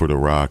stand up for the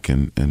Rock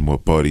and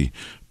what Buddy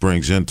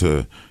brings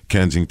into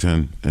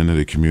Kensington, into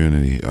the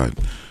community.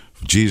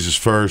 Jesus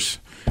first,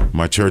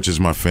 my church is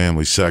my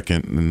family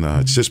second, and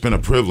it's just been a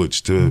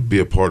privilege to be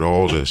a part of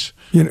all this.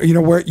 You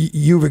know where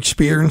you've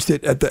experienced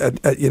it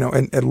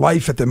at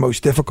life at the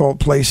most difficult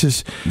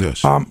places.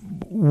 Yes.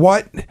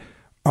 What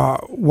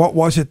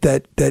was it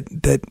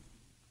that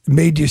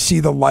made you see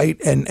the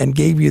light and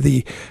gave you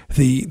the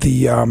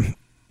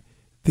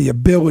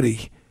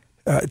ability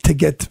to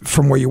get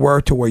from where you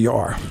were to where you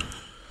are?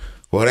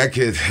 Well, that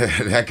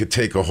could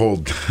take a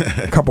whole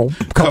couple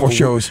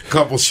shows.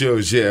 Couple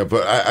shows, yeah.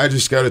 But I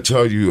just got to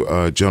tell you,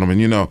 gentlemen,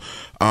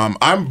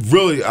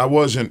 I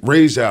wasn't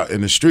raised out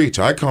in the streets.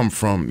 I come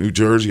from New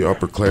Jersey,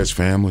 upper class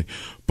family,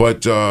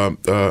 but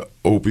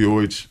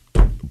opioids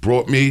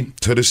brought me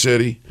to the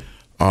city.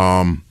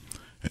 And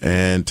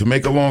to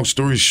make a long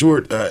story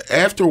short,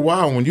 after a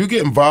while, when you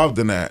get involved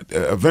in that,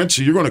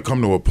 eventually you're going to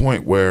come to a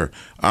point where,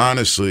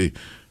 honestly,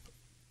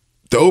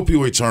 the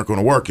opioids aren't going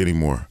to work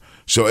anymore.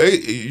 So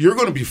you're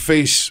going to be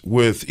faced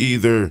with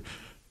either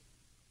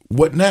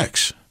what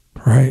next,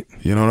 right?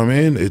 You know what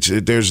I mean?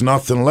 There's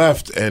nothing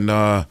left, and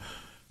I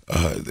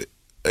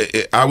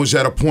was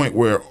at a point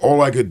where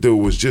all I could do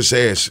was just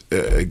ask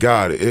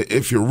God,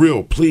 if you're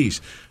real, please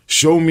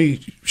show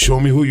me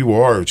who you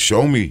are.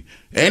 Show me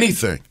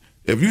anything.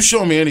 If you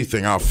show me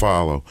anything, I'll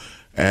follow.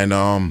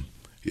 And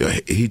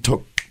he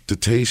took the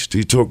taste.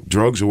 He took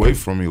drugs away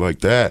from me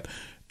like that,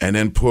 and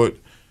then put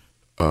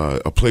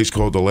a place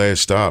called The Last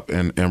Stop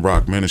and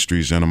Rock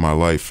Ministries into my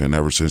life, and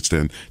ever since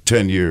then,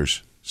 10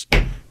 years,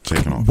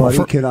 taken off.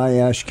 Buddy, can I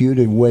ask you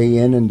to weigh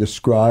in and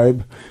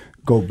describe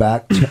go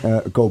back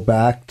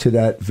to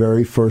that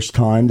very first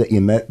time that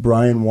you met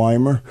Brian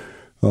Weimer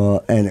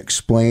and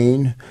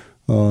explain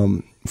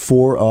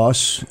for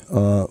us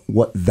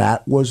what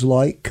that was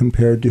like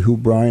compared to who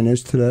Brian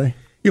is today?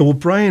 Yeah, well,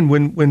 Brian,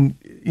 when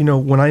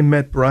I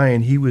met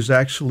Brian, he was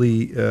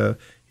actually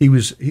he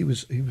was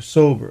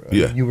sober.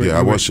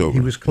 I was sober. He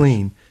was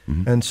clean,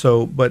 Mm-hmm. and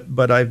so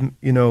but I've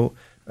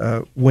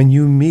when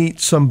you meet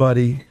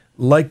somebody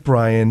like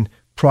Brian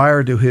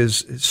prior to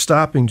his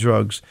stopping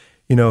drugs,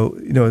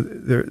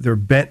 they're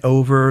bent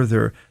over,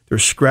 they're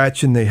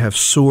scratching, they have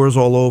sores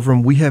all over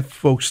them. We have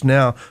folks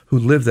now who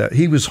live that.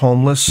 He was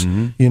homeless,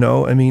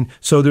 Mm-hmm.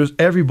 So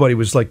everybody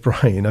was like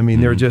Brian.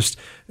 They're just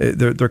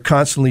they're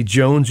constantly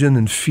jonesing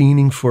and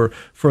fiending for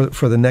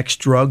the next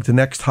drug, the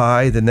next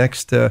high, the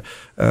next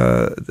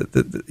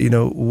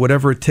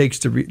whatever it takes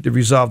to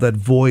resolve that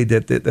void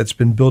that's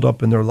been built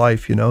up in their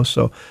life.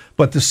 So,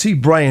 but to see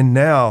Brian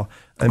now.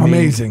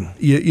 Amazing.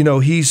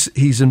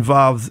 He's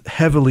involved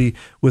heavily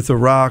with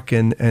Iraq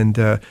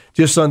and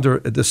just under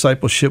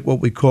discipleship, what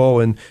we call,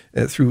 and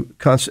through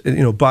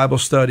constant, Bible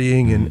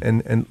studying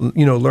and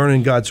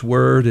learning God's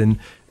word and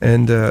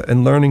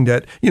learning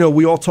that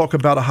we all talk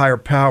about a higher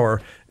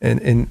power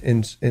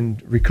in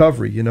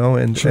recovery,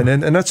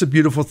 and that's a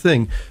beautiful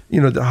thing.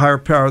 The higher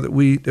power that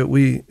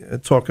we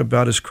talk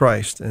about is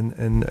Christ,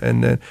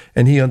 and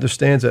he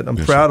understands that. I'm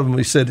proud of him.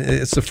 He said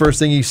it's the first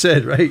thing he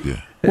said, right?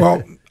 Yeah.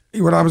 Well.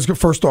 When I was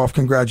first off,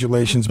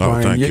 congratulations,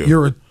 Brian. Thank you.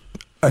 You're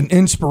an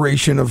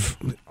inspiration of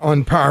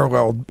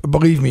unparalleled.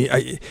 Believe me,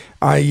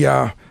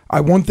 I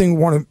one thing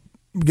want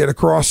to get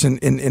across, and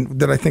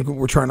that I think what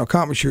we're trying to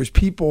accomplish here is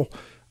people.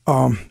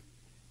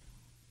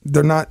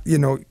 They're not,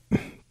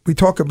 we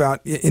talk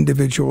about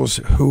individuals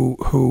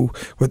who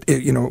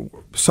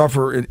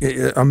suffer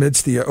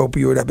amidst the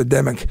opioid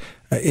epidemic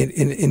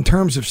in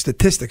terms of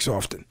statistics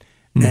often.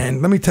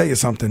 And let me tell you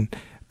something.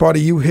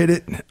 Buddy, you hit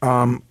it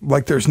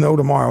like there's no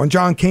tomorrow. And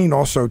John Kane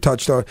also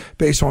touched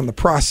based on the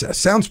process.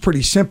 Sounds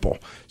pretty simple.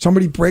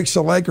 Somebody breaks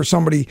a leg, or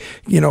somebody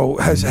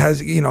has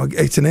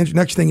it's an injury.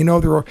 Next thing you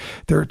know,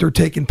 they're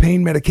taking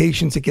pain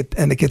medications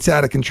and it gets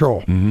out of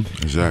control.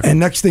 Mm-hmm. Exactly. And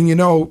next thing you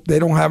know, they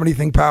don't have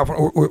anything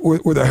powerful,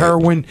 or the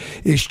heroin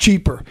is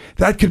cheaper.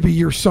 That could be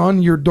your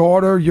son, your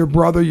daughter, your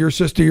brother, your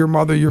sister, your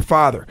mother, your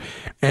father.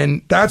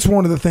 And that's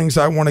one of the things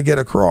I want to get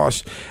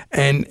across.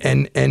 And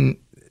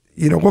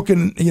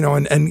looking,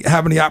 and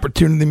having the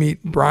opportunity to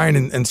meet Brian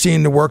and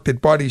seeing the work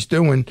that Buddy's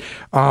doing,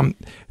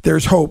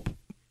 there's hope.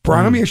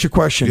 Brian, let me ask you a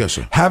question. Yes,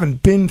 sir. Having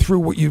been through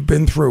what you've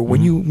been through,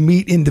 when you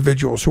meet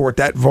individuals who are at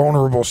that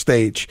vulnerable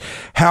stage,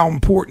 how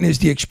important is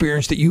the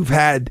experience that you've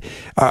had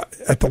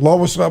at the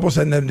lowest levels,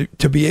 and then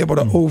to be able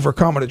to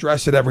overcome and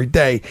address it every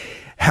day?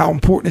 How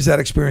important is that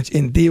experience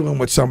in dealing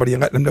with somebody and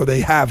letting them know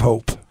they have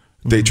hope?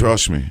 They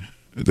trust me.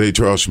 They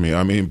trust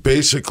me.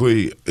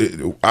 Basically,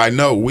 I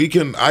know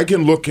I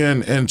can look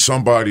in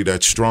somebody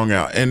that's strung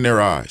out in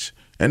their eyes,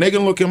 and they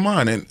can look in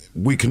mine, and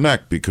we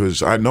connect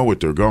because I know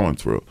what they're going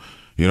through.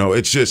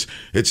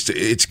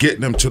 It's getting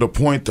them to the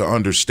point to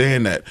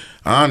understand that,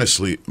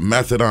 honestly,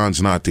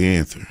 methadone's not the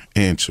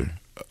answer.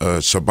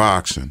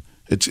 Suboxone.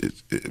 It's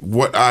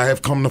what I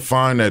have come to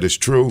find that is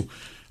true.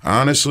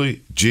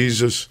 Honestly,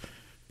 Jesus,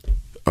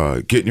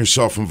 getting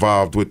yourself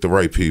involved with the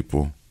right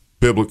people,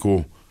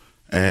 biblical,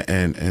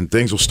 and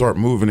things will start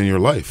moving in your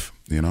life,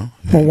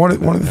 Well, one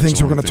of the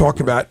things we're going to talk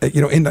about,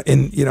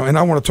 and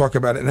I want to talk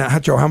about it. Now,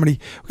 Joe, we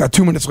got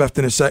 2 minutes left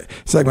in this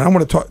segment. I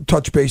want to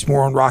touch base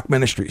more on Rock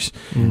Ministries,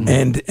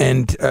 and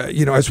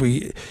as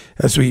we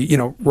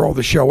roll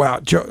the show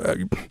out, Joe,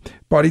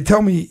 Buddy,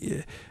 tell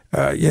me,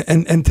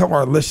 and tell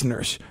our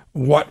listeners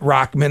what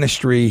Rock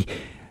Ministry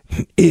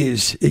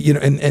is,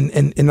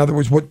 and in other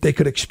words, what they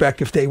could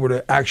expect if they were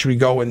to actually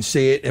go and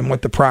see it, and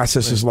what the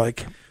process is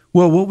like.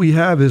 Well, what we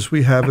have is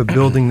a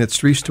building that's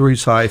 3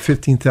 stories high,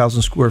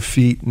 15,000 square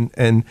feet,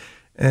 and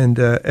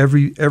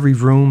every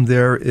room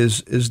there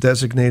is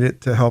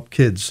designated to help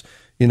kids.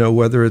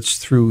 Whether it's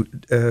through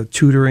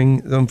tutoring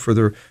them for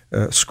their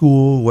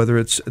school, whether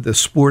it's the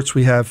sports.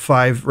 We have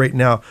 5 right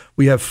now.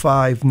 We have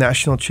 5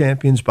 national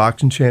champions,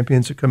 boxing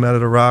champions that come out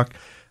of Iraq.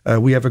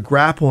 We have a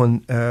grappling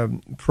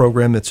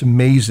program that's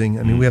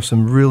amazing. We have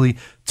some really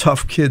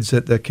tough kids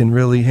that can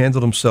really handle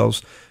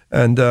themselves.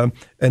 And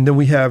then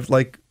we have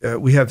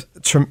we have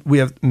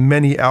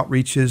many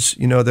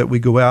outreaches, that we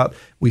go out.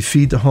 We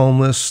feed the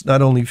homeless,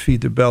 not only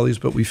feed their bellies,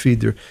 but we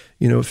feed their,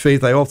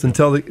 faith. I often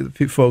tell the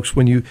folks,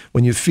 when you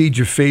feed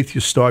your faith,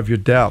 you starve your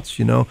doubts,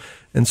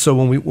 And so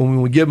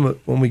when we give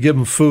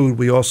them food,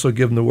 we also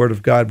give them the Word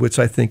of God, which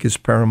I think is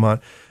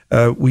paramount.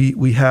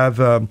 We have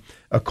a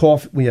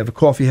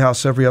coffee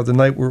house every other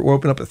night. We're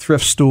opening up a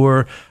thrift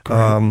store.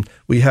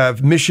 We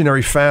have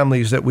missionary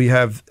families that we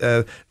have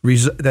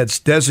that's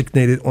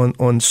designated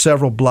on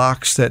several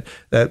blocks that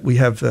we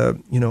have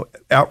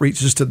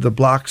outreaches to the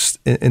blocks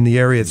in the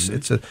area.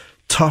 It's a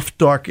tough,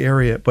 dark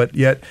area, but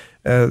yet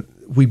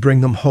we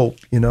bring them hope.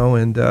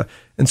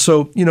 And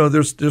so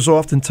there's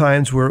often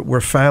times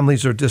where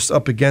families are just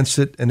up against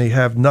it and they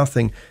have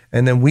nothing,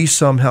 and then we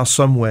somehow,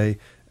 some way,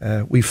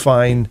 we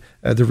find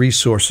the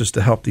resources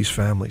to help these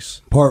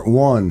families. Part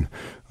one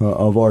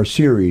of our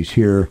series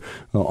here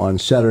on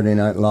Saturday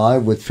Night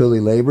Live with Philly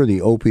Labor, the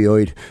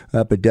opioid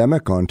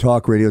epidemic on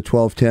Talk Radio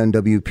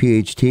 1210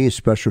 WPHT. A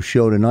special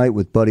show tonight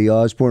with Buddy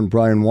Osborn,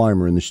 Brian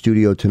Weimer in the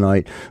studio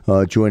tonight,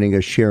 joining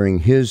us, sharing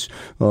his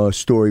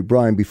story.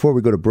 Brian, before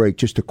we go to break,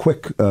 just a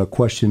quick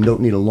question.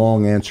 Don't need a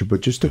long answer,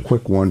 but just a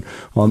quick one.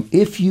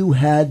 If you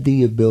had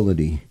the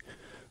ability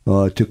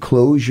to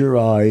close your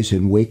eyes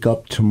and wake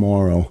up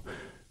tomorrow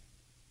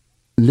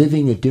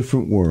living a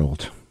different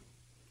world,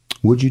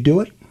 would you do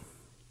it?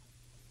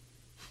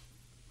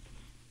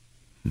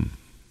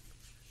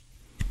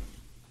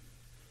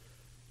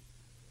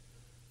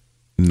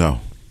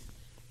 No.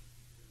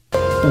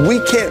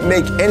 We can't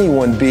make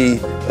anyone be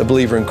a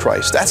believer in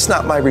Christ. That's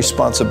not my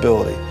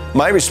responsibility.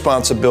 My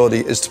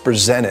responsibility is to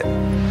present it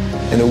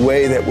in a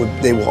way that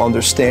they will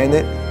understand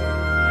it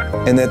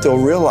and that they'll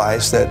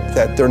realize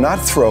that they're not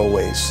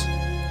throwaways.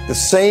 The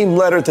same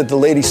letter that the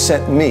lady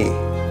sent me,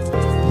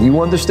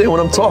 you understand what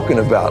I'm talking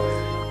about,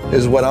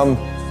 is what I'm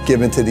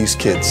giving to these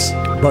kids.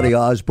 Buddy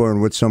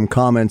Osborn with some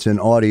comments and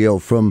audio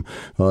from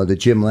the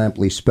Jim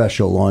Lampley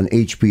special on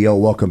HBO.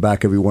 Welcome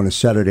back, everyone, to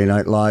Saturday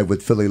Night Live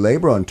with Philly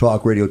Labor on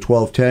Talk Radio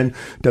 1210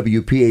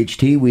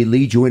 WPHT. We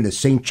lead you into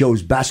St.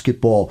 Joe's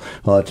basketball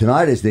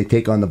tonight as they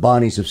take on the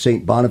Bonnies of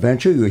St.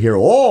 Bonaventure. You'll hear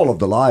all of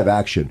the live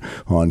action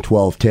on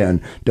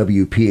 1210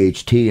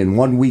 WPHT. And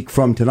 1 week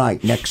from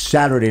tonight, next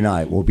Saturday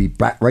night, we'll be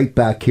right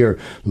back here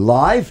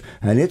live.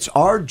 And it's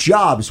our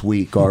Jobs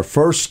Week, our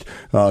first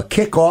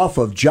kickoff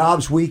of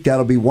Jobs Week.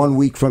 That'll be 1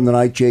 week from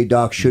tonight.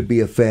 J-Doc, should be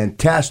a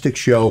fantastic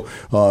show.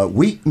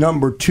 Week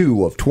number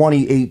 2 of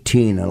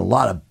 2018, and a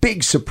lot of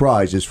big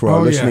surprises for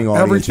our listening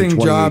audience in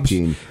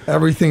 2018.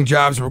 Everything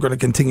jobs. We're going to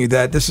continue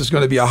that. This is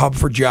going to be a hub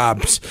for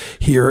jobs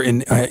here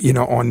in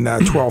on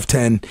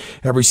 1210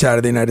 every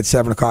Saturday night at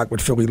 7 o'clock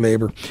with Philly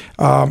Labor.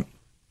 We're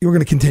going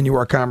to continue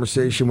our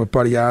conversation with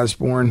Buddy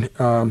Osborn.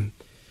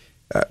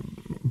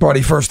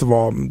 Buddy, first of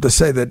all, to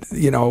say that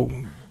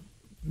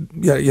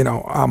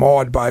I'm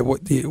awed by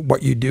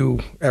what you do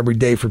every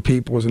day for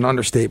people is an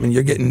understatement.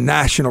 You're getting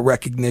national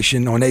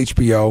recognition on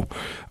HBO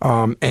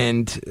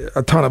and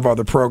a ton of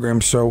other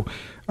programs. So,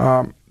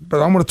 but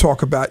I want to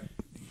talk about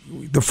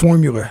the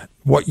formula.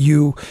 What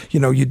you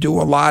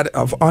do a lot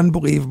of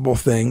unbelievable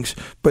things,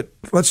 but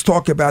let's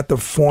talk about the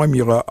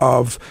formula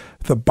of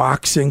the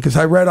boxing, because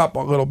I read up a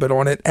little bit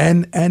on it,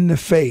 and the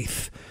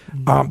faith,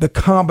 the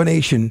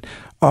combination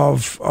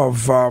of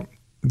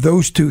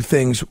those two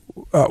things.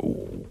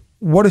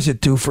 What does it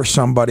do for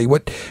somebody?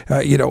 What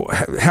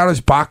how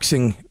does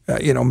boxing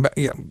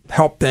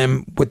help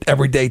them with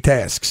everyday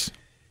tasks?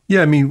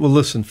 Yeah, well,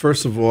 listen.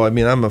 First of all,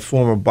 I'm a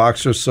former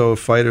boxer, a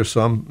fighter,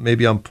 so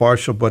I'm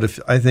partial. But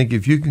I think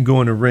if you can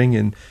go in a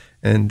ring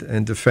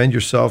and defend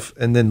yourself,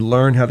 and then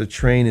learn how to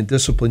train and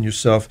discipline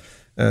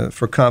yourself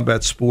for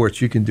combat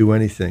sports, you can do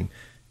anything.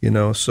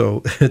 So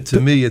to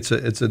me, it's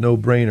a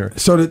no-brainer.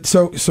 So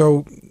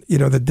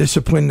the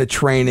discipline, the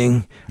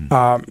training.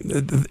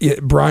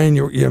 Brian,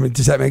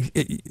 does that make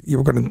you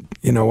were going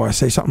to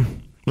say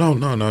something? No,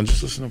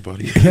 just listen to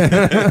Buddy.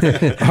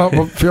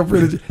 Well, feel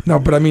free to. No,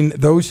 but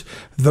those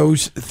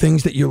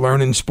things that you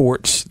learn in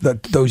sports,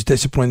 those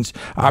disciplines,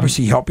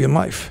 obviously help you in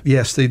life.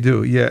 Yes, they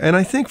do. Yeah, and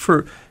I think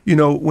for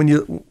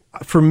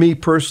me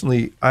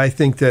personally, I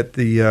think that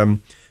the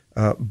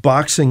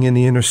boxing in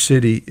the inner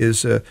city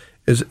is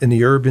in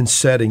the urban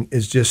setting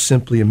is just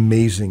simply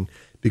amazing,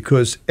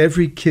 because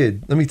every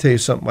kid, let me tell you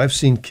something, I've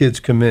seen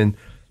kids come in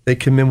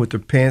with their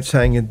pants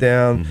hanging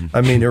down.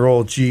 They're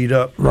all G'd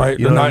up. Right.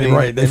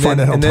 Right. They find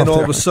that and then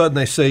all of a sudden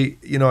I say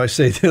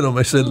to them,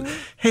 I said,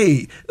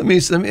 hey,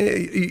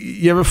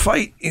 you ever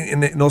fight?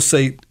 And they'll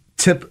say,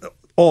 tip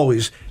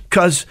always,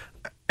 because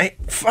I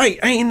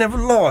ain't never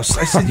lost.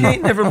 I said, you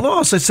ain't never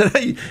lost. I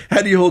said,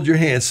 how do you hold your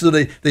hands? So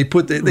they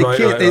don't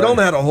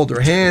know how to hold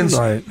their hands.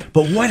 Right.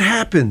 But what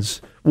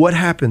happens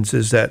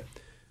is that,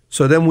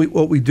 so then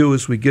what we do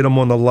is we get them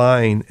on the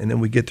line, and then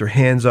we get their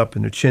hands up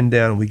and their chin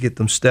down, and we get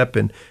them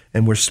stepping,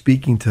 and we're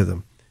speaking to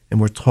them,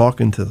 and we're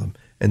talking to them,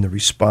 and they're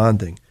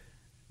responding.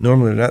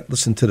 Normally they're not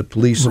listening to the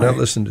police, they're not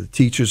listening to the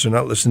teachers, they're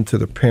not listening to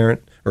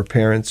their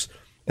parents.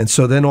 And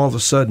so then all of a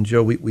sudden,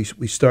 Joe,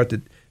 they start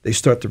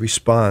to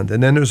respond.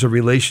 And then there's a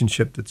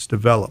relationship that's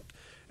developed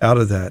out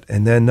of that.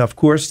 And then, of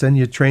course, then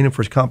you train them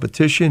for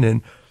competition,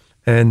 and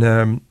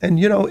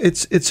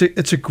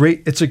it's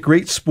a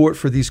great sport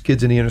for these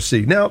kids in the inner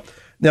city.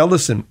 Now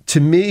listen, to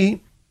me,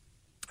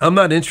 I'm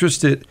not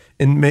interested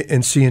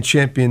in seeing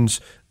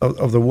champions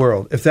of the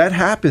world. If that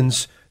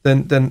happens,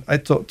 then I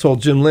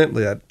told Jim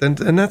Lampley that,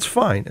 then that's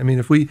fine.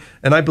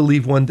 I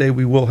believe one day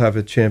we will have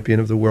a champion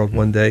of the world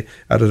one day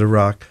out of the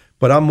Rock.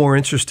 But I'm more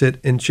interested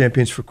in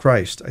champions for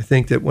Christ. I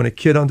think that when a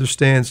kid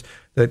understands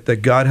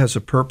that God has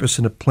a purpose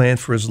and a plan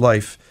for his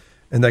life,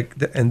 and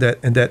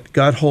that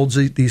God holds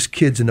these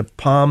kids in the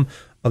palm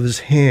of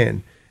his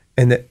hand,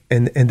 and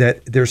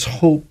that there's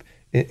hope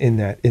in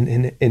that,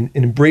 in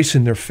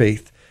embracing their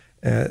faith,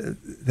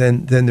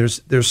 then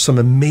there's some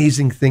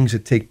amazing things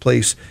that take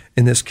place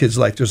in this kid's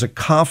life. There's a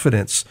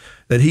confidence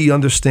that he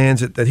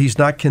understands it, that he's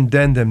not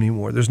condemned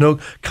anymore. There's no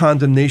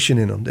condemnation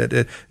in him.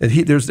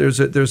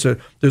 There's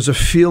a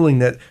feeling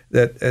that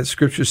as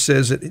Scripture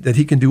says that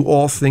he can do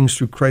all things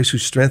through Christ who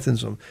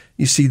strengthens him.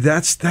 You see,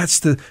 that's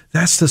the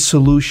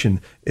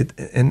solution.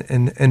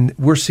 And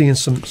we're seeing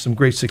some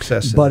great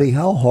success. Buddy,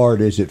 how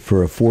hard is it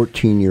for a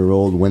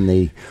 14-year-old when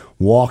they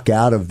walk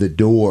out of the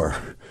door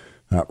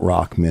at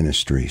Rock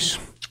Ministries?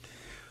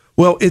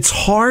 Well, it's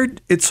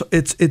hard.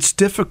 It's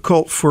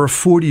difficult for a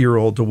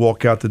 40-year-old to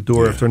walk out the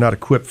door if they're not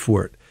equipped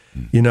for it,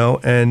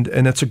 And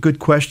that's a good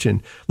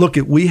question. Look,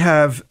 we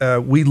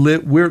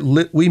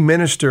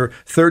minister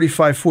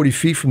 35, 40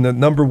 feet from the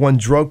number one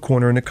drug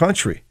corner in the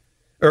country,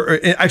 or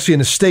actually in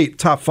the state,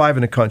 top 5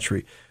 in the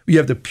country. You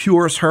have the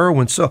purest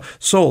heroin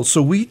sold.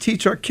 So we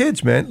teach our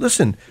kids, man.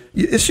 Listen,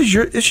 this is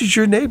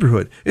your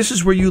neighborhood. This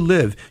is where you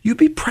live. You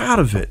be proud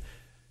of it.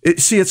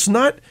 It's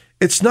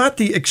not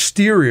the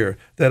exterior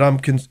that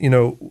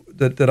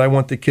that I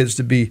want the kids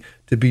to be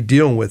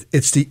dealing with.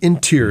 It's the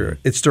interior.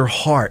 It's their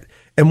heart.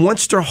 And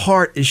once their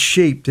heart is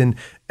shaped and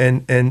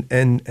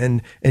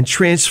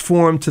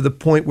transformed to the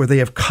point where they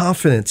have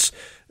confidence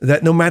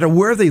that no matter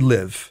where they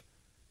live,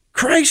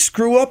 Christ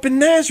grew up in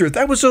Nazareth.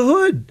 That was a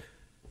hood.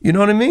 You know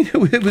what I mean?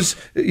 It was,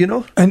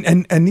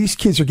 And these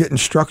kids are getting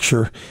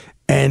structure.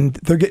 And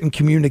they're getting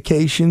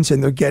communications,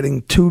 and they're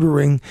getting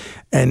tutoring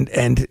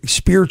and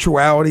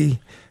spirituality.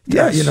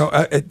 Yes.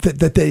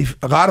 That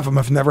a lot of them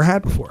have never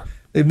had before.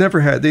 They've never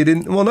had. They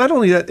didn't. Well, not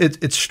only that,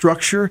 it's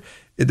structure.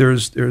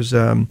 There's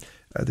an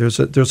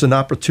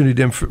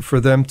opportunity for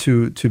them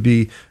to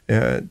be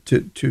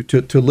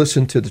to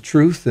listen to the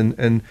truth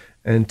and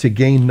to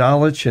gain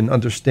knowledge and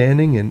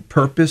understanding and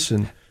purpose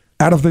and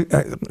out of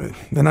the.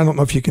 And I don't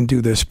know if you can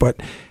do this,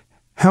 but.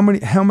 How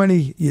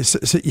many? You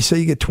say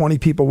you get 20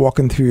 people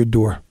walking through your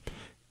door.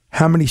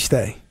 How many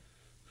stay?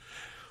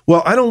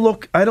 Well, I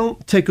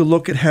don't take a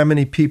look at how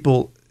many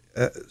people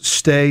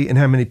stay and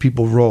how many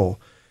people roll,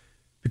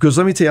 because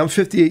let me tell you, I'm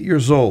 58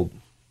 years old.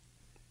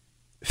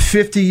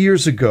 50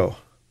 years ago,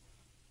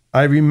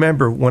 I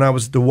remember when I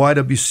was at the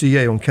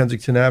YWCA on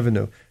Kensington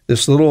Avenue.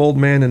 This little old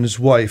man and his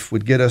wife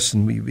would get us,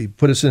 and we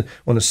put us in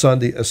on a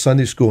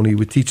Sunday school, and he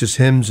would teach us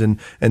hymns and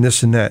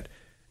this and that.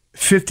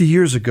 50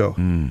 years ago,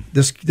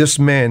 this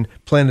man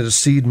planted a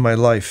seed in my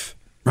life.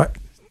 Right,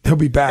 he'll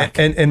be back.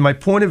 And my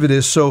point of it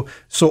is, so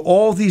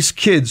all these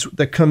kids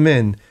that come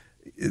in,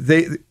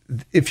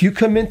 if you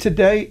come in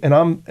today and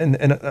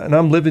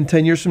I'm living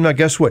 10 years from now,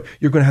 guess what?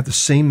 You're going to have the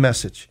same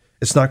message.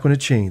 It's not going to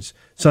change,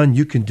 son.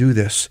 You can do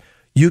this.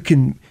 You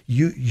can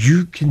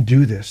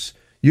do this.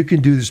 You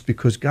can do this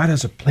because God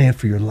has a plan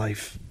for your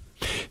life.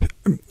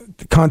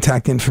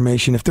 Contact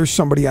information. If there's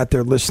somebody out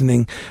there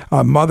listening,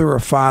 a mother or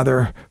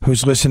father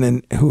who's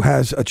listening, who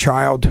has a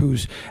child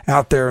who's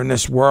out there in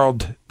this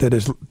world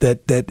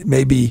that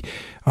may be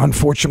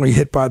unfortunately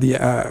hit by the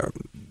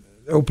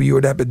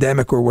opioid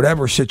epidemic or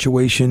whatever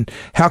situation,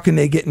 how can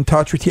they get in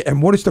touch with you?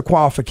 And what is the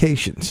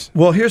qualifications?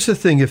 Well, here's the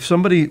thing. If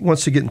somebody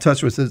wants to get in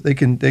touch with us, they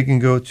can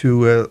go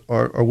to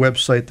our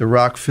website,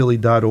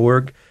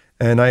 therockphilly.org.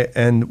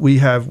 And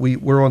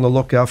we're on the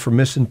lookout for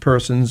missing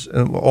persons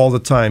all the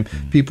time.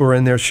 People are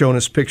in there showing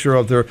us picture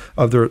of their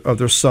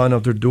son,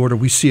 of their daughter.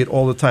 We see it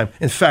all the time.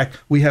 In fact,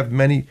 we have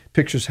many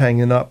pictures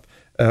hanging up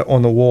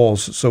on the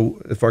walls. So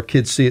if our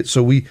kids see it,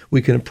 so we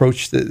can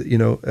approach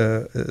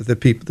the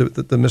people,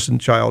 the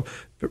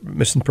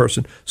missing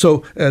person.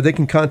 So they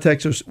can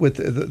contact us with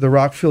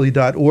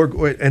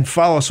therockphilly.org and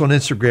follow us on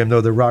Instagram,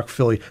 though, the Rock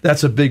Philly.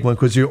 That's a big one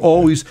because we're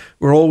always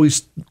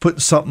putting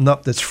something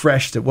up that's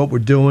fresh to what we're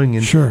doing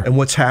and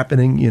what's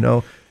happening,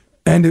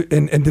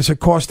 And does it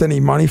cost any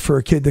money for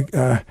a kid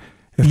to?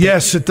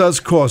 Yes, it does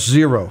cost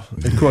zero.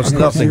 It costs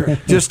nothing.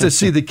 Just to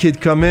see the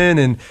kid come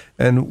in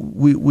and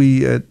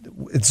we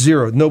it's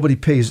zero. Nobody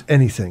pays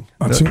anything.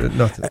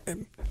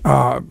 Nothing.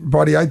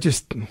 Buddy, I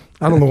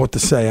don't know what to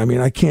say. I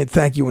mean, I can't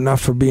thank you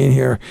enough for being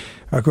here.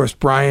 Of course,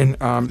 Brian,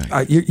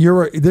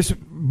 this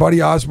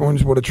Buddy Osborn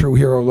is what a true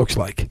hero looks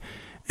like,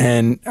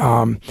 and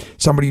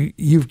somebody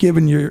you've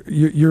given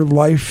your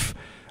life,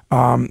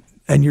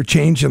 and you're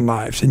changing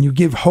lives, and you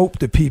give hope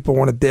to people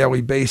on a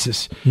daily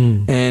basis.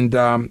 And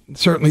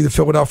certainly, the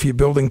Philadelphia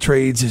Building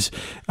Trades is,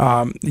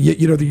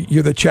 you're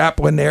the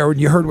chaplain there, and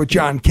you heard what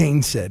John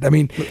Kane said. I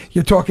mean,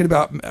 you're talking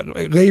about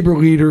labor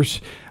leaders.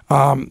 Who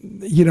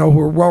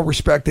are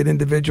well-respected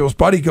individuals.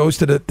 Buddy goes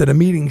to the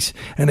meetings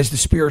and is the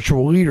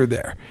spiritual leader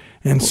there.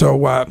 And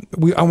so I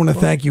want to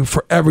thank you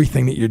for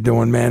everything that you're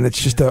doing, man.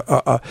 It's just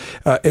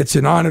it's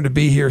an honor to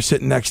be here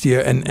sitting next to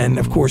you. And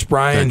of course,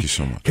 Brian, thank you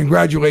so much.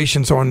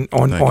 Congratulations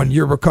on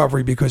your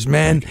recovery because,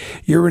 man,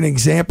 you're an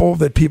example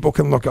that people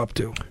can look up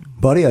to.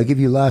 Buddy, I'll give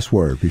you last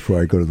word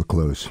before I go to the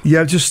close.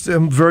 Yeah,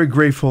 I'm very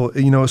grateful,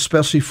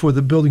 especially for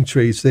the building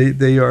trades.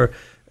 They are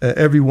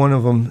every one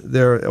of them,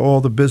 they're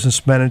all the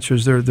business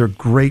managers. They're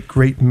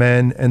great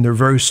men, and they're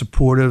very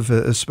supportive.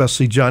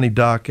 Especially Johnny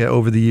Doc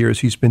over the years,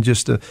 he's been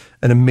just an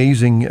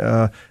amazing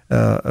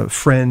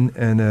friend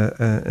and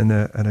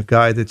a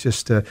guy that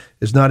just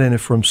is not in it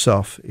for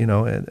himself,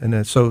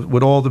 And so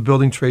with all the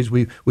building trades,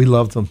 we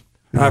love them.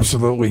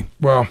 Absolutely.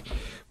 Well,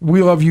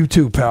 we love you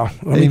too, pal.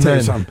 Let me tell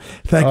you something.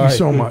 Thank you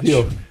so much.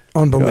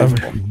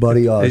 Unbelievable.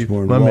 Buddy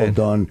Osborn, well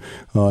done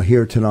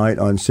here tonight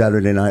on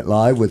Saturday Night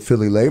Live with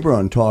Philly Labor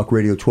on Talk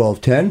Radio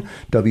 1210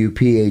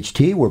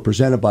 WPHT. We're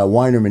presented by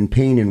Weinerman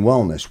Pain and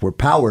Wellness. We're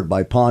powered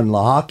by Pond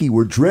Lahaki.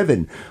 We're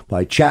driven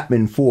by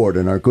Chapman Ford,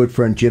 and our good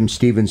friend Jim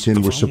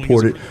Stevenson. We're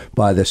supported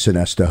by the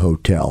Sonesta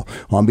Hotel.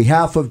 On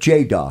behalf of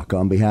J-Doc,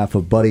 on behalf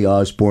of Buddy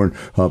Osborn,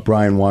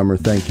 Brian Weimer,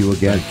 thank you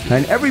again.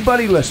 And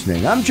everybody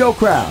listening, I'm Joe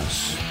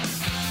Kraus.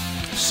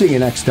 See you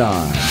next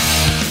time.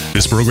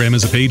 This program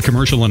is a paid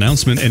commercial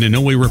announcement and in no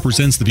way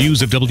represents the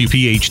views of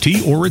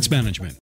WPHT or its management.